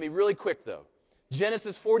 Listen to me really quick, though.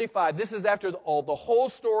 Genesis 45, this is after the whole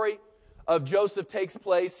story of Joseph takes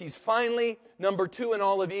place. He's finally number 2 in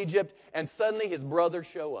all of Egypt, and suddenly his brothers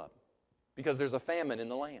show up because there's a famine in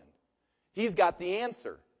the land. He's got the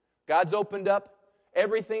answer. God's opened up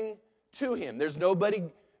everything to him. There's nobody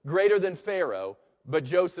greater than Pharaoh, but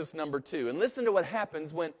Joseph's number 2. And listen to what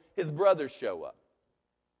happens when his brothers show up.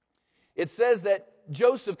 It says that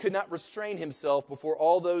Joseph could not restrain himself before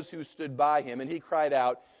all those who stood by him, and he cried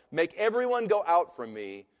out, "Make everyone go out from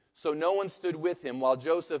me." So no one stood with him while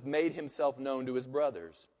Joseph made himself known to his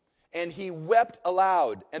brothers. And he wept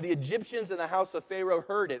aloud, and the Egyptians in the house of Pharaoh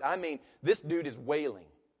heard it. I mean, this dude is wailing.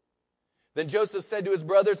 Then Joseph said to his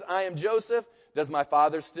brothers, "I am Joseph. Does my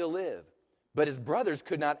father still live?" But his brothers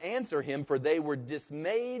could not answer him, for they were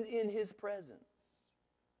dismayed in his presence.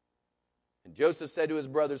 And Joseph said to his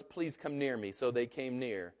brothers, "Please come near me." So they came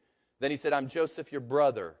near. Then he said, "I'm Joseph, your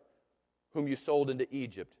brother, whom you sold into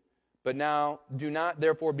Egypt. But now do not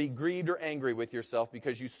therefore be grieved or angry with yourself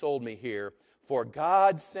because you sold me here. For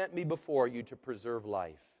God sent me before you to preserve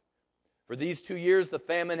life. For these 2 years the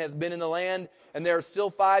famine has been in the land, and there are still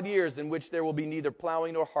 5 years in which there will be neither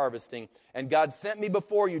plowing nor harvesting. And God sent me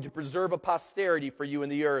before you to preserve a posterity for you in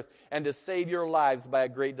the earth, and to save your lives by a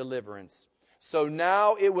great deliverance. So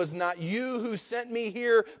now it was not you who sent me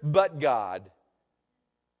here, but God.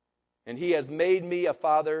 And He has made me a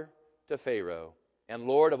father to Pharaoh, and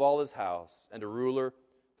Lord of all his house, and a ruler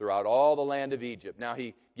throughout all the land of Egypt." Now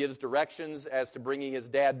he gives directions as to bringing his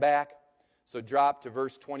dad back. So drop to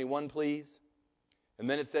verse 21, please. And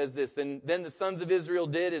then it says this, Then the sons of Israel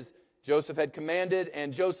did as Joseph had commanded,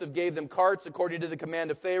 and Joseph gave them carts according to the command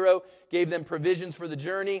of Pharaoh, gave them provisions for the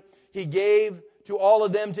journey. He gave to all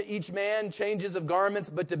of them, to each man, changes of garments,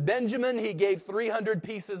 but to Benjamin he gave 300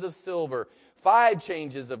 pieces of silver, 5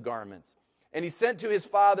 changes of garments. And he sent to his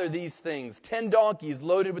father these things: 10 donkeys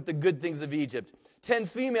loaded with the good things of Egypt, 10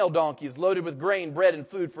 female donkeys loaded with grain, bread, and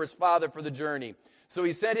food for his father for the journey. So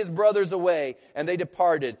he sent his brothers away, and they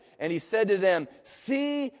departed. And he said to them,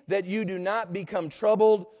 "See that you do not become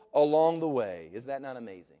troubled along the way." Is that not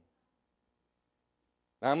amazing?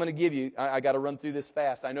 Now I'm going to give you, I got to run through this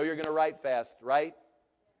fast. I know you're going to write fast, right?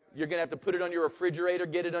 You're going to have to put it on your refrigerator,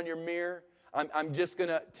 get it on your mirror. I'm just going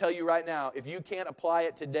to tell you right now, if you can't apply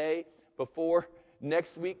it today, before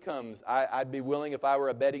next week comes, I'd be willing, if I were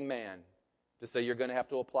a betting man, to say you're going to have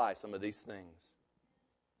to apply some of these things.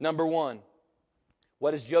 Number 1,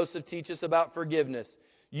 what does Joseph teach us about forgiveness?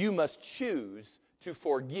 You must choose to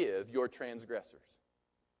forgive your transgressors.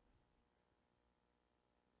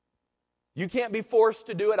 You can't be forced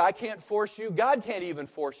to do it. I can't force you. God can't even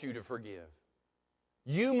force you to forgive.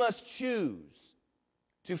 You must choose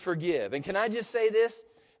to forgive. And can I just say this?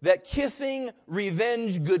 That kissing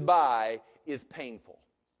revenge goodbye is painful.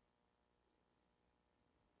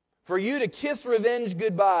 For you to kiss revenge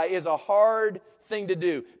goodbye is a hard thing to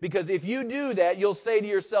do. Because if you do that, you'll say to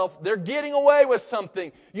yourself, they're getting away with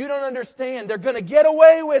something. You don't understand. They're going to get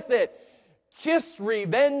away with it. Kiss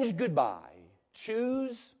revenge goodbye.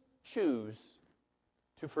 Choose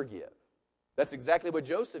to forgive. That's exactly what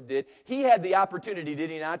Joseph did. He had the opportunity, did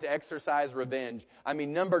he not, to exercise revenge. I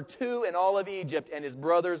mean, number 2 in all of Egypt, and his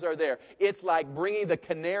brothers are there. It's like bringing the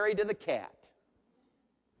canary to the cat.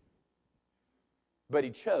 But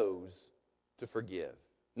he chose to forgive.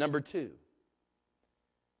 Number 2,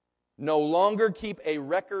 no longer keep a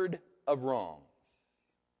record of wrongs.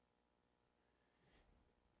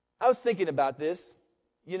 I was thinking about this.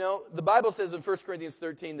 You know, the Bible says in 1 Corinthians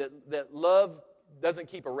 13 that love doesn't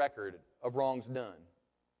keep a record of wrongs done.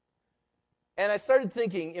 And I started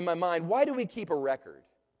thinking in my mind, why do we keep a record?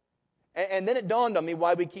 And then it dawned on me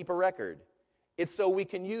why we keep a record. It's so we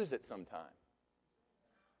can use it sometime.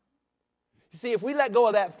 You see, if we let go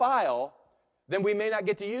of that file, then we may not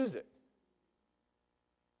get to use it.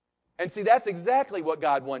 And see, that's exactly what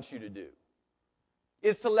God wants you to do,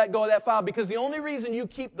 is to let go of that file. Because the only reason you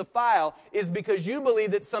keep the file is because you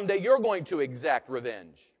believe that someday you're going to exact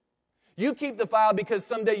revenge. You keep the file because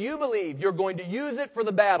someday you believe you're going to use it for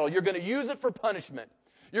the battle. You're going to use it for punishment.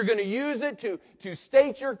 You're going to use it to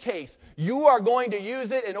state your case. You are going to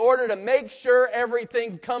use it in order to make sure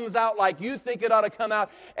everything comes out like you think it ought to come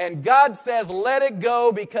out. And God says, let it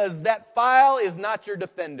go, because that file is not your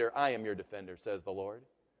defender. I am your defender, says the Lord.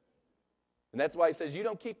 And that's why He says you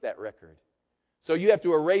don't keep that record. So you have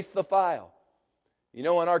to erase the file. You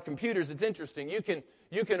know, on our computers, it's interesting. You can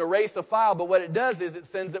erase a file, but what it does is it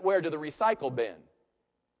sends it where? To the recycle bin.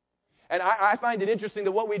 And I find it interesting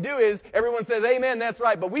that what we do is, everyone says, amen, that's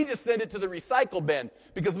right, but we just send it to the recycle bin.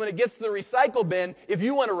 Because when it gets to the recycle bin, if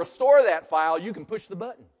you want to restore that file, you can push the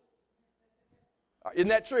button. Isn't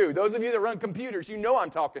that true? Those of you that run computers, you know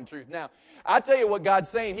I'm talking truth. Now, I tell you what God's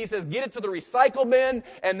saying. He says, get it to the recycle bin,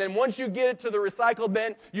 and then once you get it to the recycle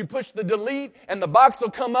bin, you push the delete, and the box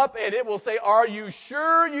will come up, and it will say, are you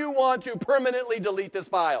sure you want to permanently delete this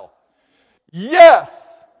file? Yes!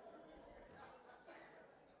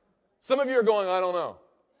 Some of you are going, I don't know.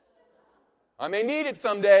 I may need it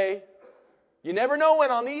someday. You never know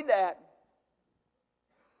when I'll need that.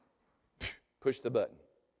 Push the button.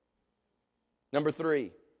 Number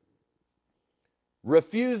 3,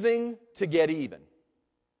 refusing to get even.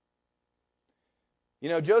 You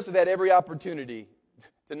know, Joseph had every opportunity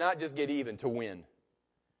to not just get even, to win.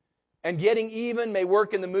 And getting even may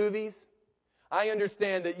work in the movies. I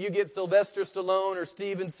understand that you get Sylvester Stallone or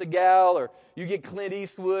Steven Seagal, or you get Clint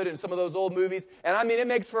Eastwood in some of those old movies. And I mean, it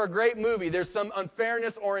makes for a great movie. There's some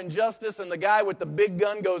unfairness or injustice, and the guy with the big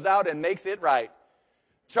gun goes out and makes it right.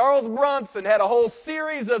 Charles Bronson had a whole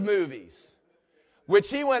series of movies, which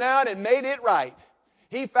he went out and made it right.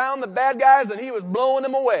 He found the bad guys and he was blowing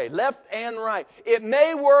them away, left and right. It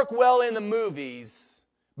may work well in the movies,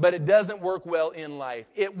 but it doesn't work well in life.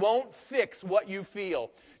 It won't fix what you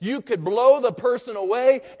feel. You could blow the person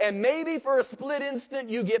away, and maybe for a split instant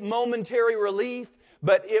you get momentary relief,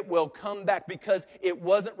 but it will come back because it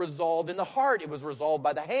wasn't resolved in the heart. It was resolved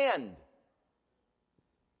by the hand.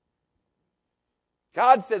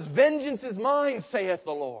 God says, vengeance is mine, saith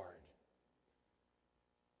the Lord.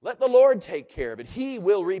 Let the Lord take care of it. He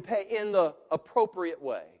will repay in the appropriate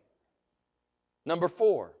way. Number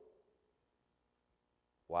 4.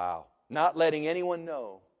 Wow. Not letting anyone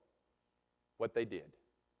know what they did.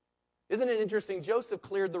 Isn't it interesting? Joseph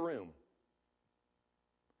cleared the room.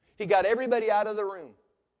 He got everybody out of the room.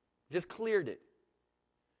 Just cleared it.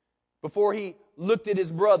 Before he looked at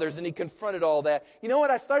his brothers and he confronted all that. You know what?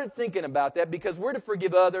 I started thinking about that because we're to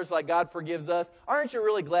forgive others like God forgives us. Aren't you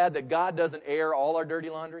really glad that God doesn't air all our dirty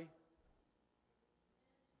laundry?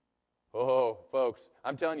 Oh, folks,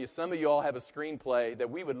 I'm telling you, some of you all have a screenplay that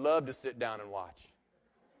we would love to sit down and watch.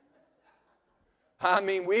 I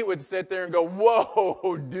mean, we would sit there and go,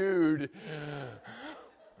 whoa, dude.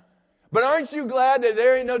 But aren't you glad that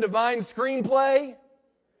there ain't no divine screenplay?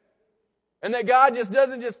 And that God just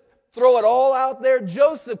doesn't just throw it all out there?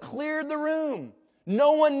 Joseph cleared the room.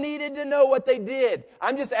 No one needed to know what they did.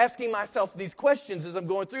 I'm just asking myself these questions as I'm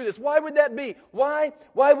going through this. Why would that be? Why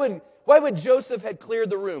would Joseph have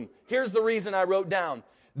cleared the room? Here's the reason I wrote down.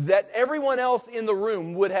 That everyone else in the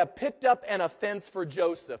room would have picked up an offense for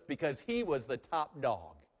Joseph because he was the top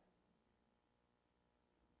dog.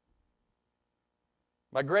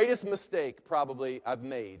 My greatest mistake probably I've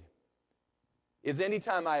made is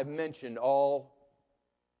anytime I have mentioned all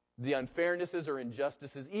the unfairnesses or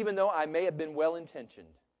injustices, even though I may have been well-intentioned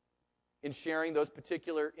in sharing those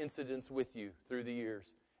particular incidents with you through the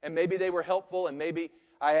years. And maybe they were helpful, and maybe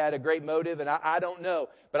I had a great motive, and I don't know.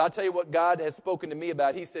 But I'll tell you what God has spoken to me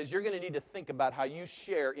about. He says, you're going to need to think about how you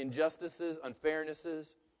share injustices,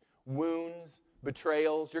 unfairnesses, wounds,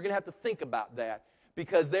 betrayals. You're going to have to think about that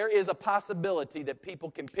because there is a possibility that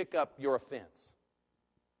people can pick up your offense.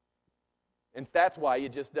 And that's why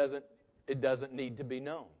it doesn't need to be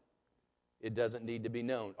known. It doesn't need to be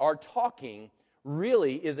known. Our talking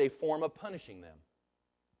really is a form of punishing them.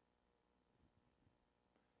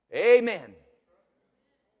 Amen.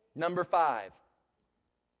 Number 5,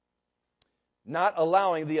 not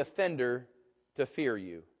allowing the offender to fear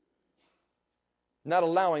you. Not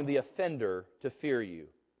allowing the offender to fear you.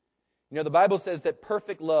 You know, the Bible says that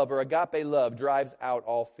perfect love or agape love drives out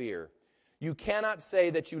all fear. You cannot say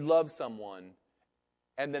that you love someone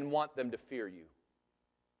and then want them to fear you.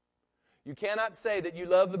 You cannot say that you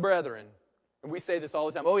love the brethren, and we say this all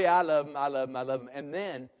the time, oh yeah, I love them, I love them, I love them, and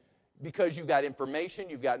then because you've got information,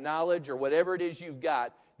 you've got knowledge, or whatever it is you've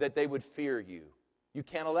got, that they would fear you. You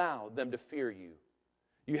can't allow them to fear you.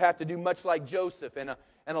 You have to do much like Joseph and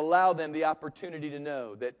allow them the opportunity to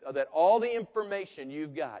know that all the information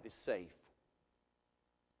you've got is safe.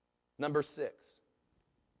 Number 6,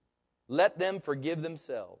 let them forgive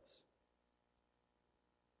themselves.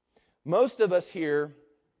 Most of us here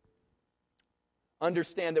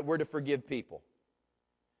understand that we're to forgive people.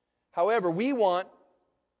 However, we want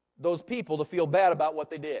those people to feel bad about what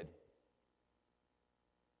they did.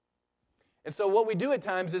 And so what we do at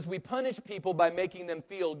times is we punish people by making them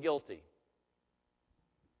feel guilty.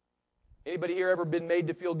 Anybody here ever been made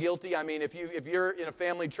to feel guilty? I mean, if you're in a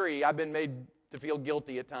family tree, I've been made to feel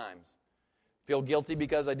guilty at times. Feel guilty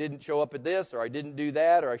because I didn't show up at this, or I didn't do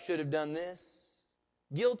that, or I should have done this.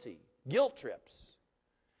 Guilty. Guilt trips.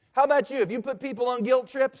 How about you? Have you put people on guilt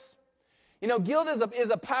trips? You know, guilt is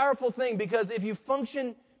a powerful thing, because if you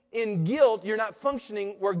function in guilt, you're not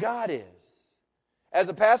functioning where God is. As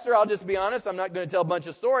a pastor, I'll just be honest, I'm not going to tell a bunch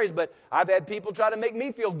of stories, but I've had people try to make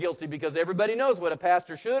me feel guilty because everybody knows what a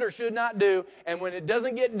pastor should or should not do, and when it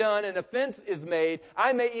doesn't get done, an offense is made.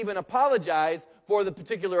 I may even apologize for the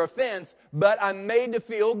particular offense, but I'm made to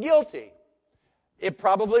feel guilty. It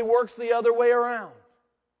probably works the other way around.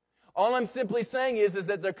 All I'm simply saying is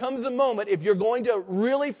that there comes a moment, if you're going to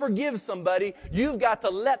really forgive somebody, you've got to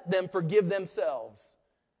let them forgive themselves.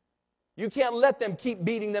 You can't let them keep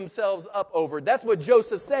beating themselves up over it. That's what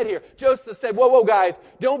Joseph said here. Joseph said, whoa, guys,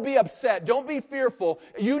 don't be upset. Don't be fearful.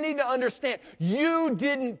 You need to understand, you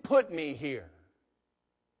didn't put me here.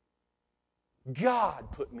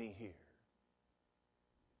 God put me here.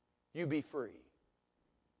 You be free.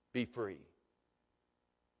 Be free.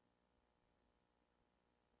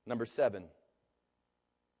 Number 7,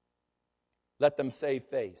 let them save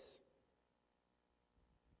face.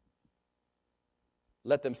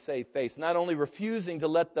 Let them save face. Not only refusing to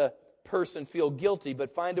let the person feel guilty,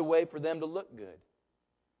 but find a way for them to look good.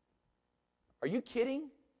 Are you kidding?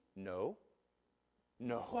 No.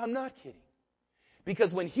 No, I'm not kidding.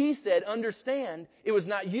 Because when he said, understand, it was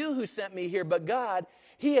not you who sent me here, but God,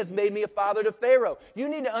 he has made me a father to Pharaoh. You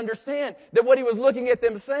need to understand that what he was looking at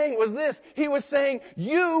them saying was this. He was saying,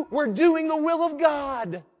 you were doing the will of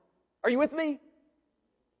God. Are you with me?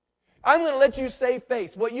 I'm going to let you save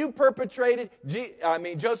face. What you perpetrated,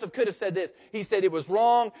 Joseph could have said this. He said it was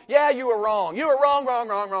wrong. Yeah, you were wrong. You were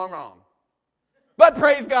wrong. But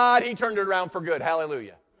praise God, he turned it around for good.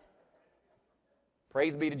 Hallelujah.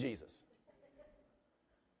 Praise be to Jesus.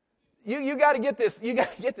 You got to get this. You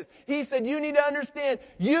got to get this. He said, you need to understand,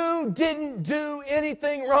 you didn't do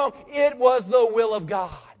anything wrong. It was the will of God.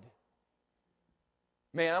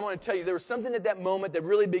 Man, I want to tell you, there was something at that moment that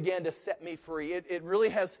really began to set me free. It really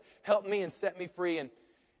has helped me and set me free. And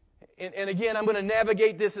again, I'm going to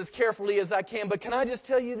navigate this as carefully as I can. But can I just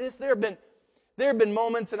tell you this? There have been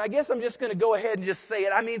moments, and I guess I'm just going to go ahead and just say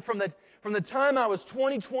it. I mean, from the time I was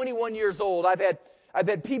 21 years old, I've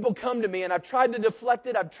had people come to me, and I've tried to deflect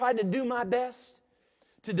it. I've tried to do my best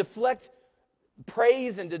to deflect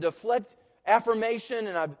praise and to deflect affirmation,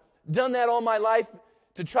 and I've done that all my life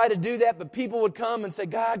to try to do that, but people would come and say,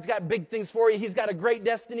 God's got big things for you. He's got a great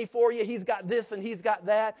destiny for you. He's got this and he's got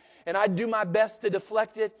that. And I'd do my best to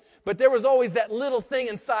deflect it. But there was always that little thing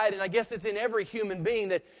inside, and I guess it's in every human being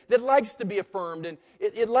that likes to be affirmed, and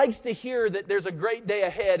it likes to hear that there's a great day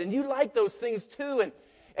ahead. And you like those things too.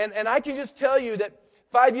 And I can just tell you that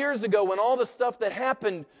 5 years ago, when all the stuff that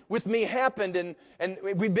happened with me happened, and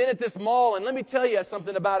we've been at this mall, and let me tell you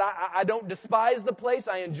something about I don't despise the place.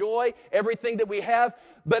 I enjoy everything that we have,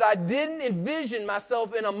 but I didn't envision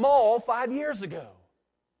myself in a mall 5 years ago.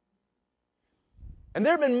 And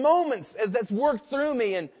there have been moments as that's worked through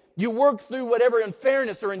me, and you work through whatever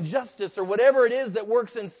unfairness or injustice or whatever it is that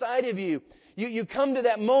works inside of you. You come to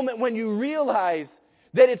that moment when you realize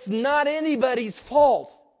that it's not anybody's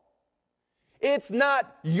fault. It's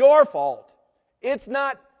not your fault. It's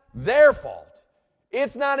not their fault.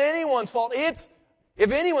 It's not anyone's fault. If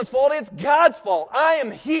anyone's fault, it's God's fault. I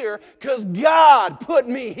am here because God put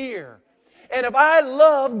me here. And if I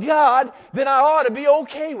love God, then I ought to be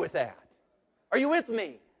okay with that. Are you with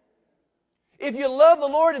me? If you love the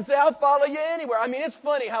Lord and say, I'll follow you anywhere. I mean, it's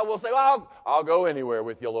funny how we'll say, well, I'll go anywhere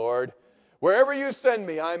with you, Lord. Wherever you send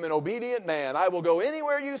me, I'm an obedient man. I will go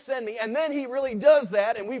anywhere you send me. And then he really does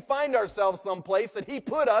that, and we find ourselves someplace that he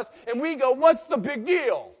put us, and we go, what's the big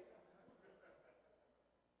deal?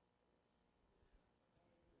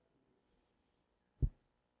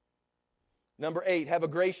 Number 8, have a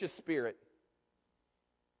gracious spirit.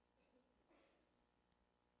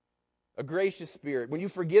 A gracious spirit. When you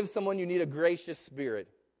forgive someone, you need a gracious spirit.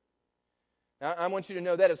 Now, I want you to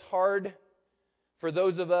know that is hard for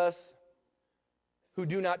those of us who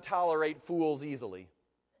do not tolerate fools easily.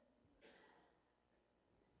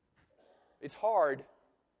 It's hard.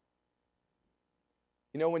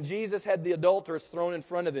 You know, when Jesus had the adulteress thrown in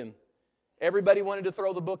front of him, everybody wanted to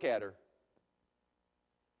throw the book at her.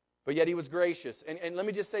 But yet he was gracious. And let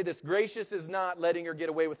me just say this. Gracious is not letting her get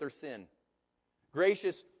away with her sin.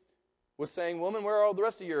 Gracious was saying, woman, where are all the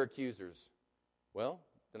rest of your accusers? Well,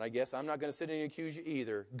 then I guess I'm not going to sit and accuse you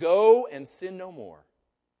either. Go and sin no more.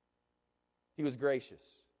 He was gracious.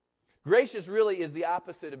 Gracious really is the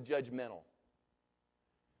opposite of judgmental.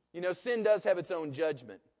 You know, sin does have its own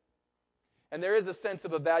judgment. And there is a sense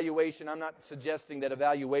of evaluation. I'm not suggesting that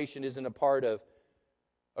evaluation isn't a part of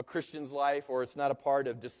a Christian's life or it's not a part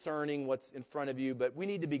of discerning what's in front of you, but we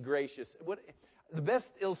need to be gracious. The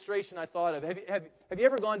best illustration I thought of, have you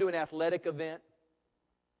ever gone to an athletic event?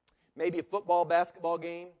 Maybe a football, basketball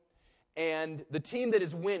game, and the team that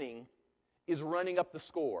is winning is running up the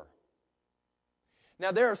score.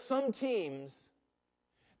 Now, there are some teams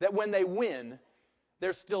that when they win,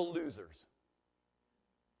 they're still losers.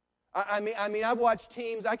 I mean, I've watched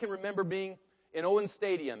teams, I can remember being in Owen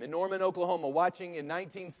Stadium in Norman, Oklahoma, watching in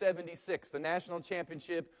 1976 the national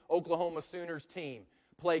championship Oklahoma Sooners team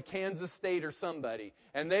play Kansas State or somebody,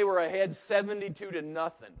 and they were ahead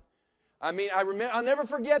 72-0. I mean, I'll never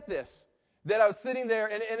forget this, that I was sitting there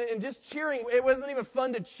and just cheering. It wasn't even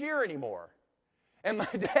fun to cheer anymore. And my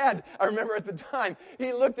dad, I remember at the time,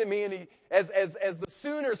 he looked at me and as the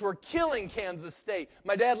Sooners were killing Kansas State,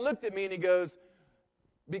 my dad looked at me and he goes,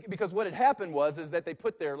 because what had happened is that they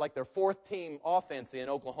put their fourth team offense in,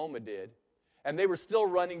 Oklahoma did, and they were still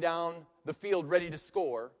running down the field ready to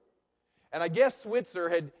score. And I guess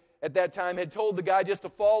Switzer at that time had told the guy just to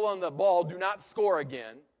fall on the ball, do not score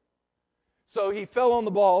again. So he fell on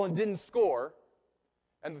the ball and didn't score,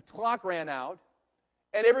 and the clock ran out,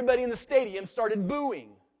 and everybody in the stadium started booing.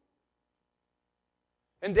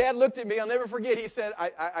 And Dad looked at me, I'll never forget, he said,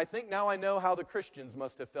 I think now I know how the Christians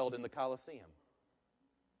must have felt in the Colosseum.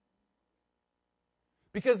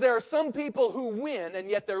 Because there are some people who win and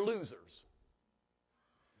yet they're losers.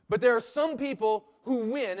 But there are some people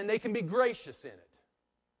who win and they can be gracious in it.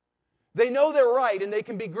 They know they're right and they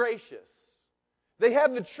can be gracious. They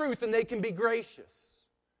have the truth and they can be gracious.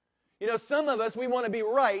 You know, some of us, we want to be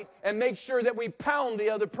right and make sure that we pound the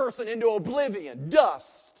other person into oblivion,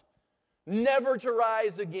 dust, never to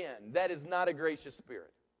rise again. That is not a gracious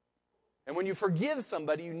spirit. And when you forgive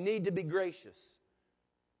somebody, you need to be gracious.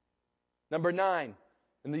 Number 9,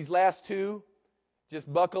 and these last two,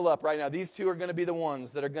 just buckle up right now. These two are going to be the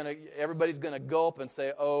ones that everybody's going to gulp and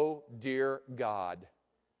say, oh, dear God.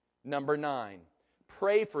 Number 9,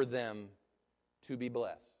 pray for them to be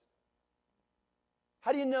blessed.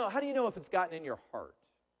 How do you know? How do you know if it's gotten in your heart?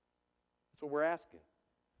 That's what we're asking.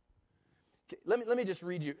 Let me just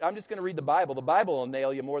read you. I'm just going to read the Bible. The Bible will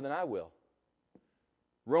nail you more than I will.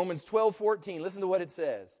 Romans 12:14. Listen to what it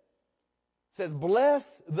says. It says,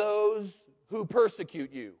 bless those who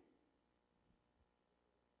persecute you.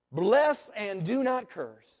 Bless and do not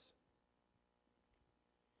curse.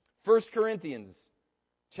 1 Corinthians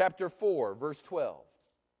chapter 4, verse 12.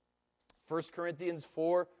 1 Corinthians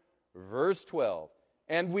 4, verse 12.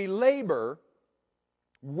 And we labor,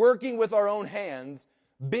 working with our own hands,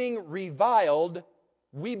 being reviled,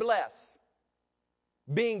 we bless.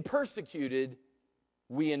 Being persecuted,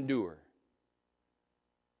 we endure.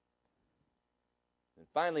 And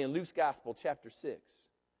finally, in Luke's Gospel, chapter 6. Is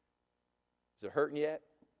it hurting yet?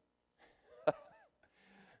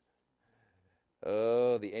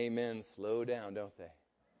 Oh, the amens slow down, don't they?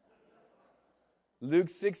 Luke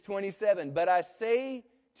 6:27. But I say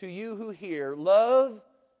to you who hear, love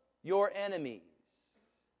your enemies.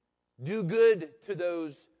 Do good to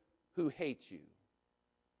those who hate you.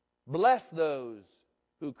 Bless those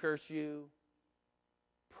who curse you.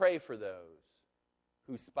 Pray for those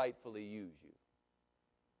who spitefully use you.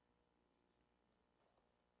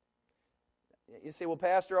 You say, well,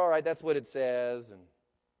 Pastor, all right, that's what it says. And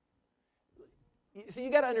see, you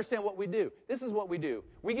got to understand what we do. This is what we do.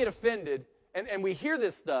 We get offended, and we hear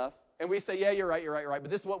this stuff, and we say, yeah, you're right. But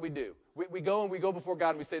this is what we do. We go before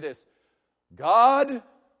God, and we say this. God,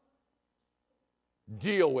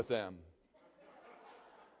 deal with them.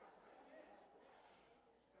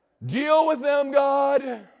 Deal with them,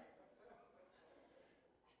 God.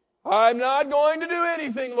 I'm not going to do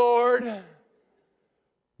anything, Lord.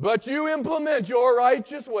 But you implement your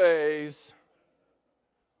righteous ways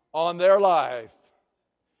on their life.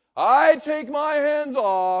 I take my hands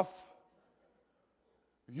off.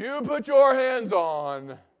 You put your hands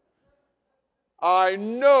on. I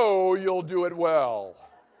know you'll do it well.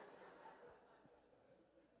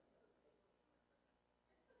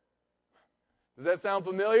 Does that sound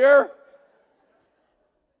familiar?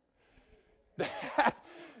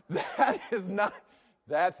 That's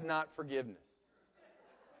not forgiveness.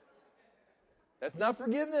 That's not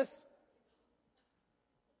forgiveness.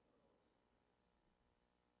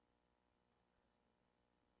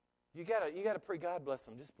 You gotta pray, God bless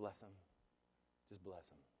them. Just bless them. Just bless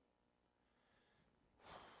them.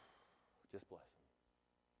 Just bless them.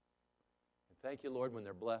 And thank you, Lord, when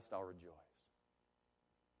they're blessed, I'll rejoice.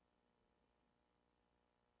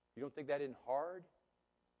 You don't think that isn't hard?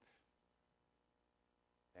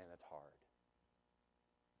 Man, that's hard.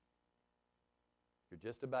 You're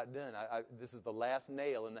just about done. This is the last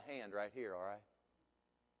nail in the hand right here, all right?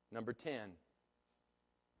 Number 10.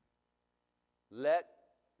 Let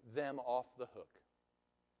them off the hook.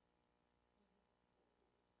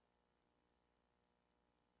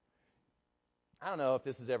 I don't know if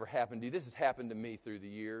this has ever happened to you. This has happened to me through the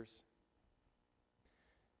years.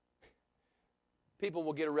 People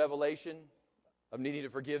will get a revelation of needing to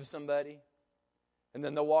forgive somebody, and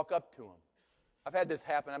then they'll walk up to them. I've had this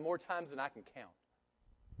happen more times than I can count.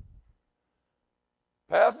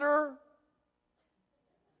 Pastor,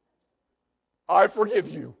 I forgive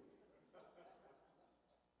you.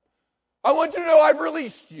 I want you to know I've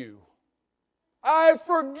released you. I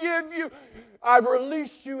forgive you. I've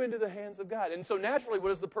released you into the hands of God. And so naturally, what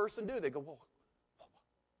does the person do? They go, well,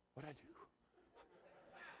 what did I do?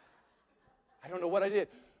 I don't know what I did.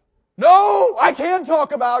 No, I can't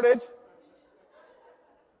talk about it.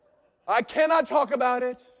 I cannot talk about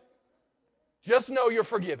it. Just know you're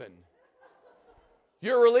forgiven.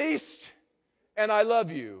 You're released, and I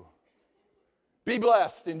love you. Be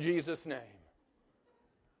blessed in Jesus' name.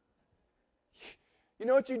 You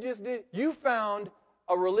know what you just did? You found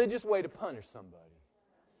a religious way to punish somebody.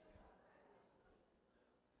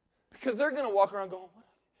 Because they're going to walk around going, what?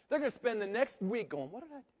 They're going to spend the next week going, what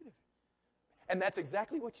did I do? And that's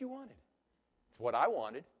exactly what you wanted. It's what I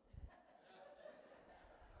wanted.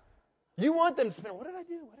 You want them to spend, what did I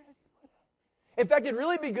do? What did I do? In fact, it'd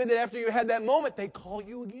really be good that after you had that moment, they call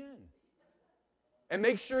you again. And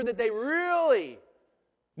make sure that they really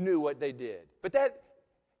knew what they did. But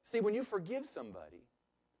see, when you forgive somebody,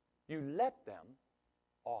 you let them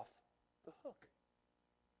off the hook.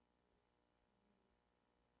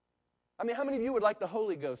 I mean, how many of you would like the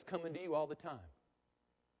Holy Ghost coming to you all the time?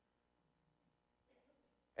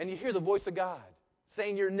 And you hear the voice of God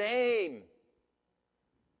saying your name.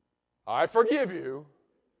 I forgive you.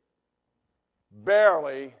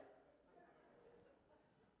 Barely.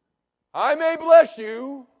 I may bless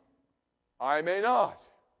you. I may not.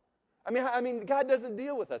 I mean, God doesn't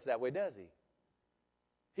deal with us that way, does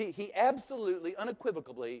He? He absolutely,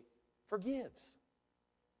 unequivocally forgives.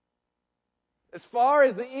 As far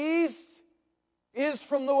as the east is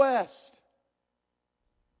from the west,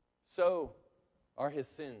 so are His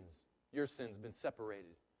sins, your sins, been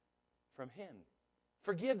separated from Him.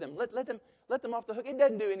 Forgive them. Let them off the hook. It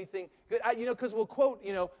doesn't do anything good. Because we'll quote,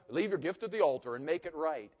 leave your gift at the altar and make it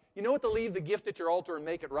right. You know what the leave the gift at your altar and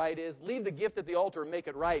make it right is? Leave the gift at the altar and make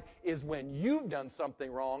it right is when you've done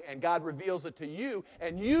something wrong and God reveals it to you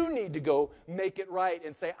and you need to go make it right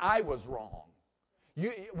and say, I was wrong.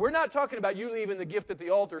 We're not talking about you leaving the gift at the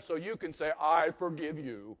altar so you can say, I forgive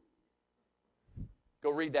you. Go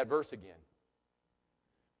read that verse again.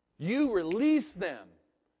 You release them.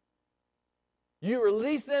 You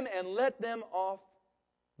release them and let them off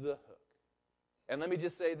the hook. And let me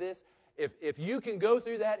just say this. If you can go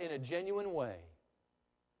through that in a genuine way,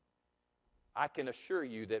 I can assure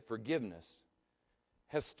you that forgiveness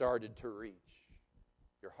has started to reach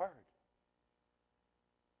your heart.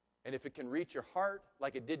 And if it can reach your heart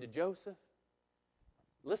like it did to Joseph,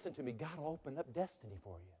 listen to me, God will open up destiny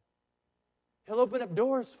for you. He'll open up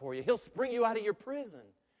doors for you. He'll spring you out of your prison.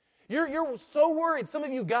 You're so worried. Some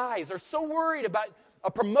of you guys are so worried about a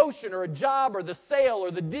promotion or a job or the sale or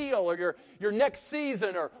the deal or your next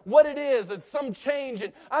season or what it is and some change.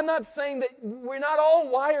 And I'm not saying that we're not all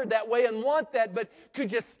wired that way and want that, but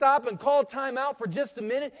could you stop and call time out for just a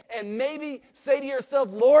minute and maybe say to yourself,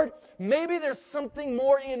 Lord, maybe there's something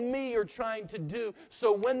more in me you're trying to do.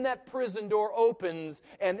 So when that prison door opens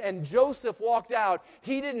and Joseph walked out,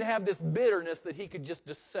 he didn't have this bitterness that he could just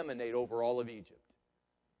disseminate over all of Egypt.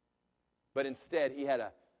 But instead, he had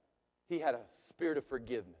a spirit of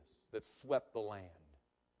forgiveness that swept the land.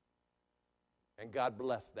 And God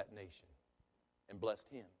blessed that nation and blessed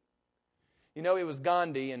him. It was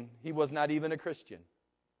Gandhi, and he was not even a Christian.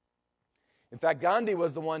 In fact, Gandhi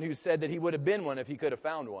was the one who said that he would have been one if he could have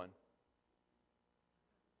found one.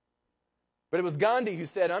 But it was Gandhi who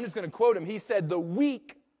said, I'm just going to quote him, he said, the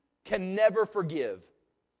weak can never forgive.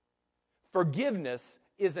 Forgiveness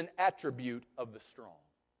is an attribute of the strong.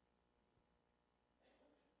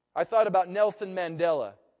 I thought about Nelson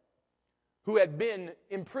Mandela, who had been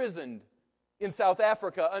imprisoned in South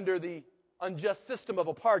Africa under the unjust system of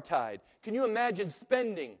apartheid. Can you imagine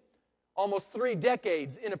spending almost 3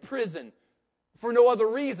 decades in a prison for no other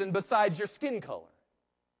reason besides your skin color?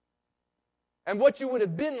 And what you would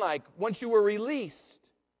have been like once you were released.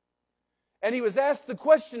 And he was asked the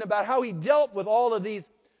question about how he dealt with all of these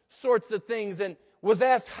sorts of things, and was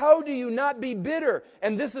asked, how do you not be bitter?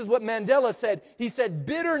 And this is what Mandela said. He said,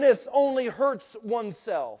 bitterness only hurts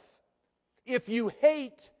oneself. If you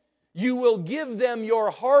hate, you will give them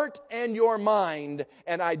your heart and your mind,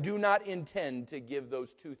 and I do not intend to give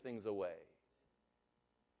those two things away.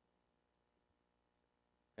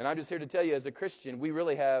 And I'm just here to tell you, as a Christian, we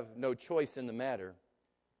really have no choice in the matter,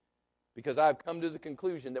 because I've come to the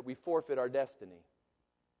conclusion that we forfeit our destiny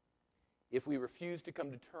if we refuse to come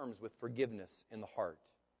to terms with forgiveness in the heart.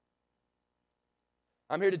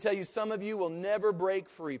 I'm here to tell you, some of you will never break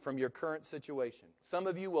free from your current situation. Some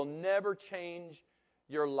of you will never change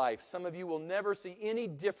your life. Some of you will never see any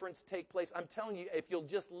difference take place. I'm telling you, if you'll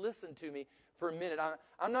just listen to me for a minute,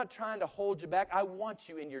 I'm not trying to hold you back. I want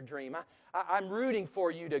you in your dream. I'm rooting for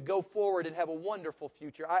you to go forward and have a wonderful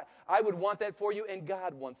future. I would want that for you, and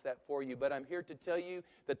God wants that for you. But I'm here to tell you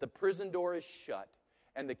that the prison door is shut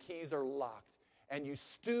and the keys are locked. And you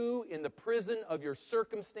stew in the prison of your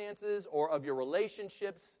circumstances or of your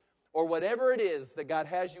relationships or whatever it is that God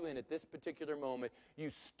has you in at this particular moment. You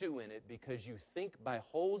stew in it because you think by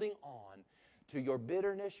holding on to your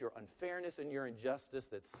bitterness, your unfairness, and your injustice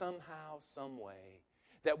that somehow, some way,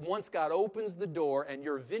 that once God opens the door and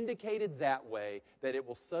you're vindicated that way, that it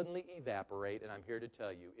will suddenly evaporate. And I'm here to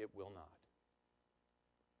tell you, it will not.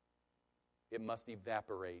 It must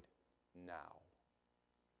evaporate now,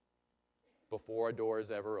 before a door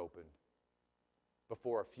is ever opened,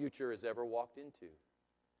 before a future is ever walked into.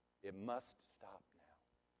 It must stop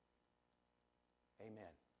now.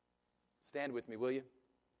 Amen. Stand with me, will you?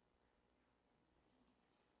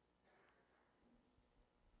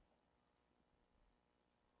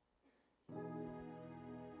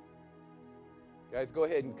 Guys, go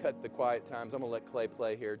ahead and cut the quiet times. I'm going to let Clay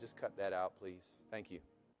play here. Just cut that out, please. Thank you.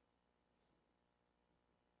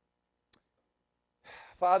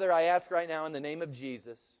 Father, I ask right now in the name of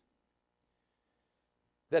Jesus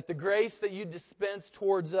that the grace that you dispense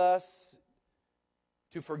towards us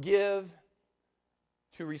to forgive,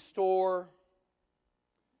 to restore,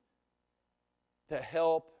 to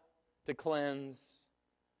help, to cleanse,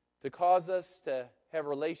 to cause us to have a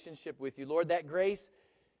relationship with you. Lord, that grace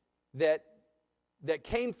that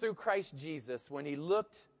came through Christ Jesus when he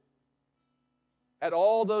looked at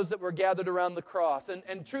all those that were gathered around the cross.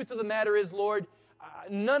 And truth of the matter is, Lord,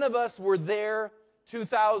 none of us were there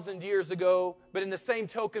 2,000 years ago, but in the same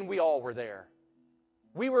token, we all were there.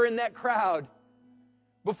 We were in that crowd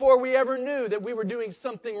before we ever knew that we were doing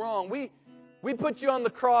something wrong. We put you on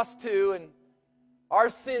the cross too, and our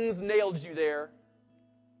sins nailed you there.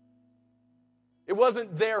 It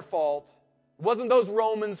wasn't their fault. It wasn't those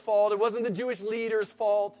Romans' fault. It wasn't the Jewish leaders'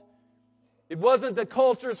 fault. It wasn't the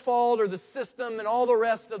culture's fault or the system and all the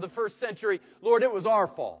rest of the first century. Lord, it was our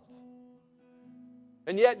fault.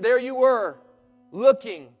 And yet there you were,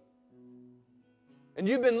 looking. And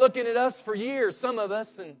you've been looking at us for years, some of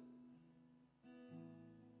us, and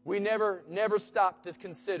we never stopped to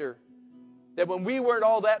consider that when we weren't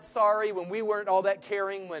all that sorry, when we weren't all that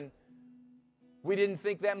caring, when we didn't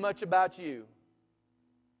think that much about you,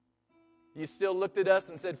 you still looked at us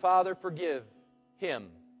and said, Father, forgive him.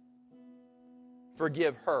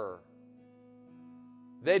 Forgive her.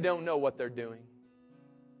 They don't know what they're doing.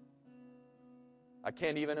 I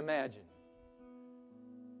can't even imagine.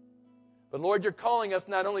 But Lord, you're calling us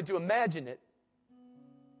not only to imagine it,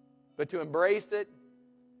 but to embrace it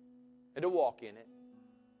and to walk in it.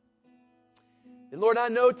 And Lord, I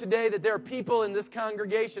know today that there are people in this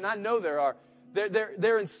congregation, I know there are,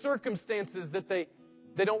 they're in circumstances that they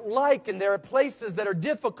don't like, and there are places that are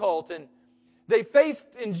difficult, and they faced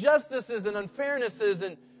injustices and unfairnesses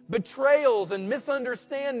and betrayals and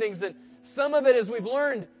misunderstandings, and some of it, as we've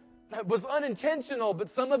learned, was unintentional, but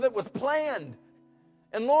some of it was planned.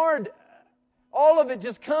 And Lord, all of it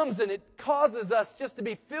just comes and it causes us just to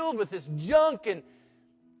be filled with this junk. And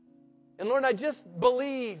Lord, I just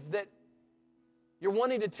believe that you're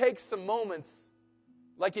wanting to take some moments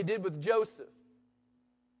like you did with Joseph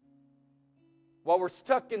while we're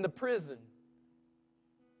stuck in the prison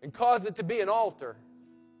and cause it to be an altar,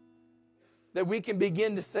 that we can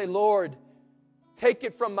begin to say, Lord, take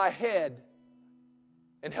it from my head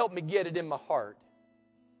and help me get it in my heart.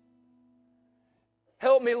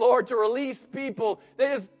 Help me, Lord, to release people.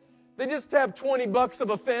 They just have $20 of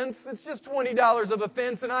offense. It's just $20 of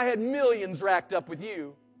offense, and I had millions racked up with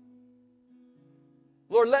you.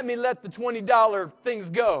 Lord, let me let the $20 things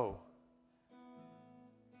go.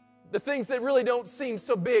 The things that really don't seem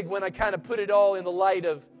so big when I kind of put it all in the light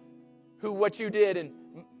of what you did and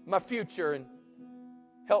my future. And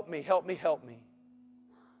help me. Help me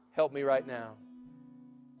right now.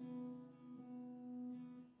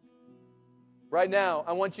 Right now,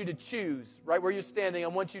 I want you to choose, right where you're standing, I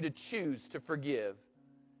want you to choose to forgive.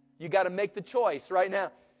 You got to make the choice right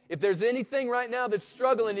now. If there's anything right now that's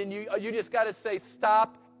struggling in you, you just got to say,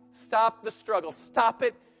 stop the struggle, stop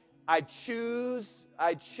it. I choose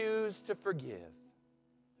to forgive.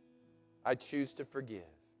 I choose to forgive.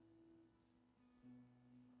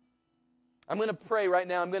 I'm going to pray right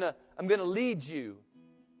now. I'm going to lead you.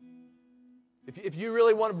 If you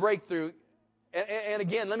really want a breakthrough, and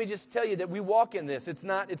again, let me just tell you that we walk in this. It's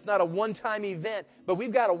not a one-time event, but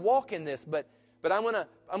we've got to walk in this. But I'm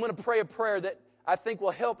going to pray a prayer that I think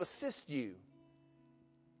will help assist you.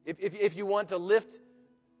 If you want to lift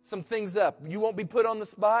some things up, you won't be put on the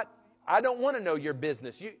spot. I don't want to know your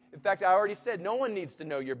business. In fact, I already said no one needs to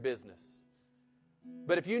know your business.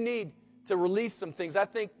 But if you need to release some things, I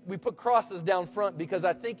think we put crosses down front because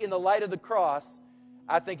I think in the light of the cross,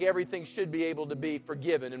 I think everything should be able to be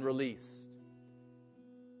forgiven and released.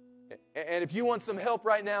 And if you want some help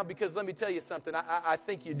right now, because let me tell you something, I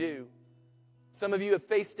think you do. Some of you have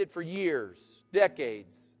faced it for years,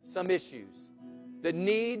 decades, some issues that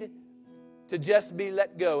need to just be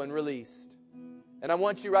let go and released. And I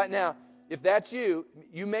want you right now, if that's you,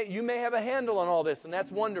 you may have a handle on all this, and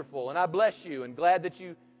that's wonderful, and I bless you and glad that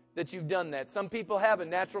you've done that. Some people have a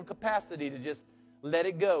natural capacity to just let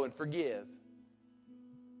it go and forgive.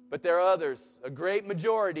 But there are others, a great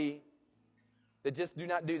majority, that just do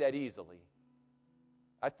not do that easily.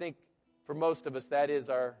 I think for most of us, that is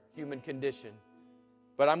our human condition.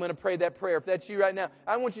 But I'm going to pray that prayer. If that's you right now,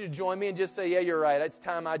 I want you to join me and just say, yeah, you're right. It's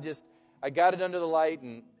time I got it under the light,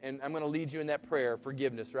 and I'm going to lead you in that prayer of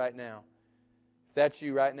forgiveness right now. If that's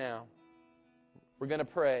you right now, we're going to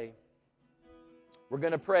pray. We're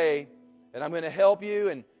going to pray, and I'm going to help you,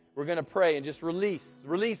 and we're going to pray and just release.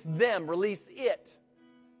 Release them. Release it.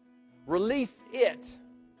 Release it.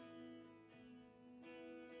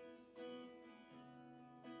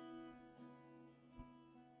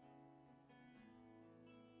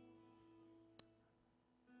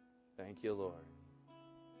 Thank you, Lord.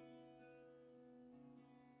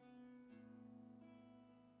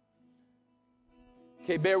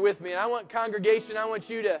 Okay, bear with me. And I want congregation, I want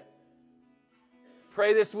you to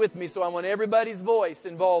pray this with me. So I want everybody's voice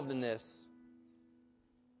involved in this.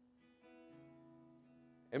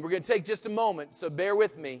 And we're going to take just a moment, so bear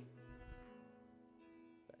with me.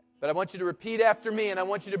 But I want you to repeat after me, and I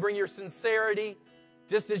want you to bring your sincerity,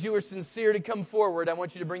 just as you were sincere to come forward. I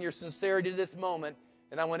want you to bring your sincerity to this moment.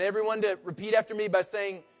 And I want everyone to repeat after me by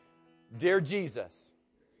saying, Dear Jesus,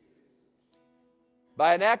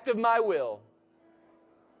 by an act of my will,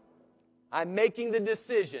 I'm making the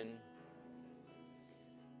decision,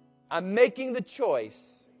 I'm making the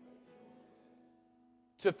choice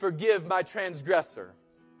to forgive my transgressor,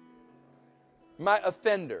 my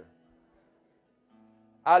offender.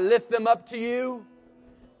 I lift them up to you,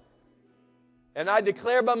 and I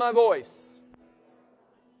declare by my voice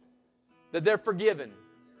that they're forgiven.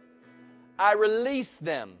 I release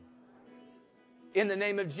them in the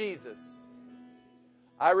name of Jesus.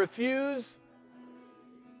 I refuse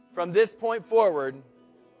from this point forward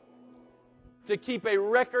to keep a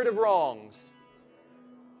record of wrongs.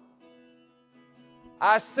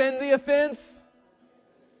 I send the offense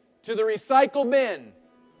to the recycle bin.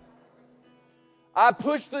 I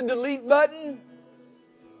push the delete button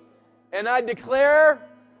and I declare,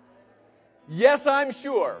 yes, I'm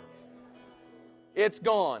sure it's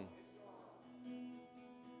gone.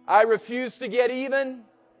 I refuse to get even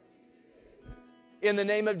in the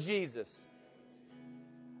name of Jesus.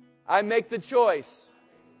 I make the choice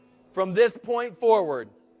from this point forward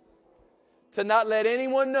to not let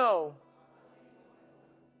anyone know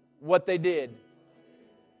what they did.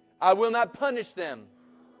 I will not punish them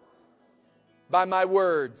by my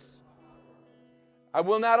words. I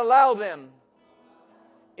will not allow them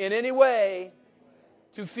in any way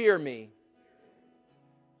to fear me.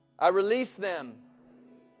 I release them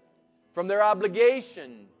from their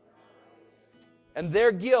obligation and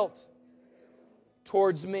their guilt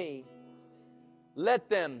towards me. Let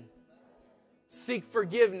them seek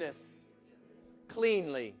forgiveness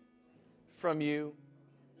cleanly from you.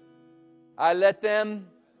 I let them,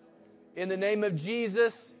 in the name of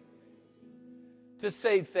Jesus, to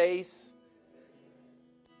save face.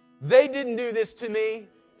 They didn't do this to me.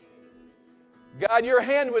 God, your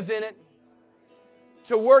hand was in it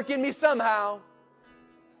to work in me somehow,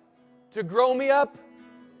 to grow me up,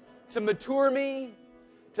 to mature me,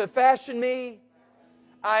 to fashion me.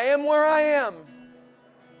 I am where I am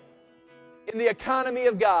in the economy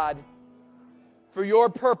of God for your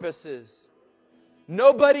purposes.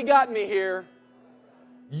 Nobody got me here.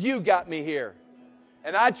 You got me here.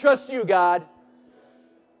 And I trust you, God,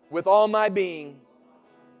 with all my being.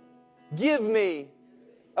 Give me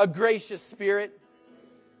a gracious spirit.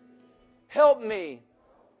 Help me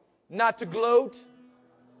not to gloat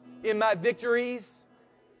in my victories.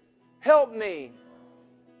 Help me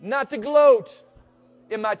not to gloat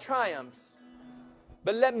in my triumphs,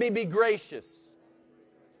 but let me be gracious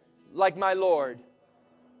like my Lord.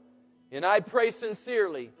 And I pray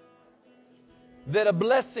sincerely that a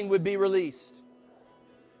blessing would be released.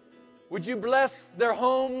 Would you bless their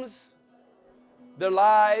homes, their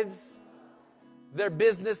lives, their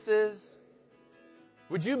businesses?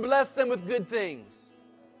 Would you bless them with good things?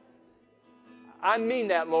 I mean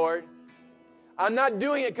that, Lord. I'm not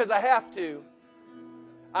doing it because I have to.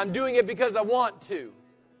 I'm doing it because I want to.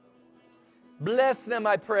 Bless them,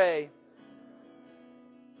 I pray.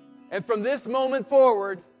 And from this moment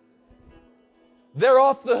forward, they're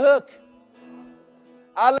off the hook.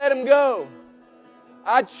 I let them go.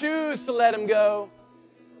 I choose to let them go.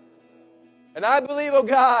 And I believe, oh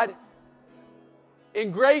God,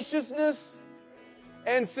 in graciousness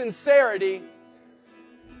and sincerity,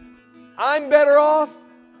 I'm better off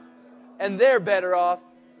and they're better off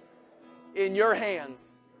in your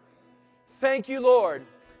hands. Thank you, Lord,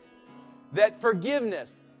 that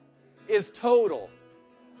forgiveness is total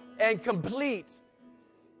and complete.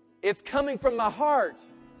 It's coming from my heart,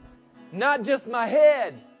 not just my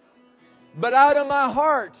head, but out of my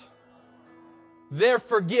heart. They're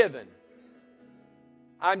forgiven.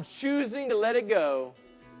 I'm choosing to let it go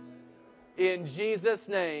in Jesus'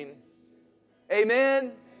 name.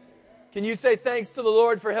 Amen. Can you say thanks to the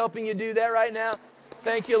Lord for helping you do that right now?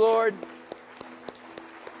 Thank you, Lord.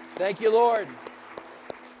 Thank you, Lord.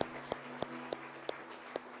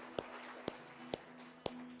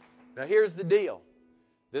 Now here's the deal.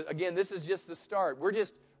 Again, this is just the start. We're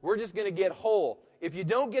just going to get whole. If you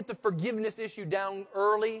don't get the forgiveness issue down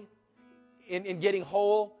early in getting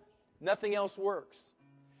whole, nothing else works.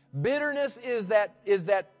 Bitterness is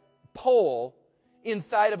that pole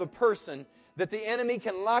inside of a person that the enemy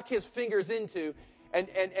can lock his fingers into,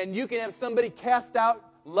 and you can have somebody cast out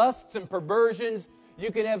lusts and perversions.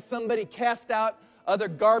 You can have somebody cast out other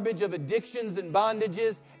garbage of addictions and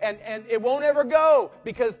bondages, and it won't ever go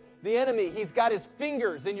because the enemy, he's got his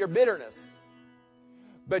fingers in your bitterness.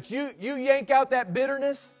 But you yank out that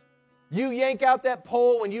bitterness, you yank out that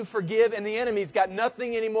pole when you forgive, and the enemy's got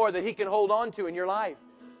nothing anymore that he can hold on to in your life.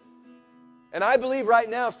 And I believe right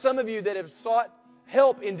now, some of you that have sought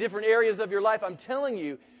help in different areas of your life, I'm telling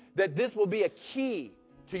you that this will be a key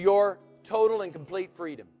to your total and complete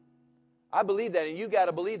freedom. I believe that, and you got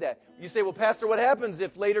to believe that. You say, well, Pastor, what happens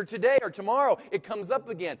if later today or tomorrow it comes up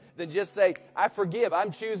again? Then just say, I forgive.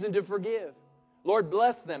 I'm choosing to forgive. Lord,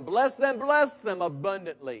 bless them. Bless them, bless them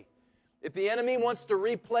abundantly. If the enemy wants to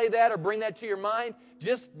replay that or bring that to your mind,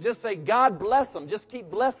 just say, God bless them. Just keep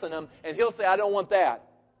blessing them, and he'll say, I don't want that.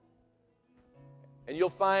 And you'll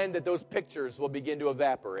find that those pictures will begin to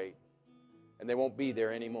evaporate, and they won't be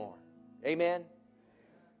there anymore. Amen?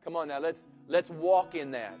 Come on now, let's walk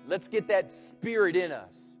in that. Let's get that spirit in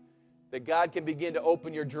us that God can begin to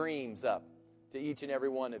open your dreams up to each and every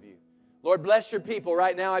one of you. Lord, bless your people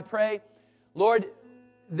right now, I pray. Lord,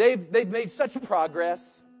 they've made such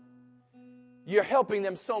progress. You're helping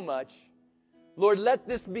them so much. Lord, let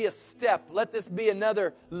this be a step. Let this be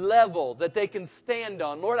another level that they can stand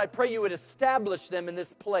on. Lord, I pray you would establish them in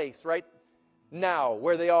this place right now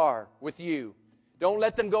where they are with you. Don't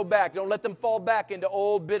let them go back. Don't let them fall back into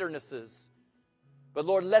old bitternesses. But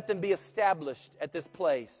Lord, let them be established at this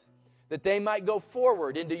place that they might go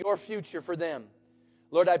forward into your future for them.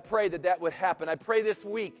 Lord, I pray that that would happen. I pray this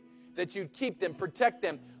week that you'd keep them, protect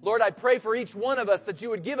them. Lord, I pray for each one of us that you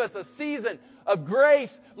would give us a season of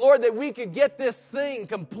grace, Lord, that we could get this thing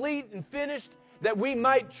complete and finished, that we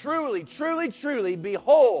might truly, truly, truly be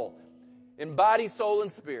whole in body, soul,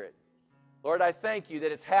 and spirit. Lord, I thank you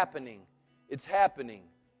that it's happening. It's happening.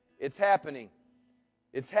 It's happening.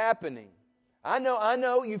 It's happening. I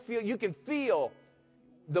know you can feel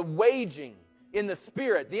the waging in the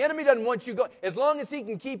spirit. The enemy doesn't want you to go. As long as he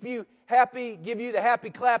can keep you happy, give you the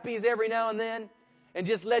happy clappies every now and then, and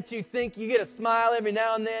just let you think you get a smile every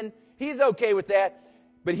now and then, he's okay with that.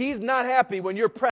 But he's not happy when you're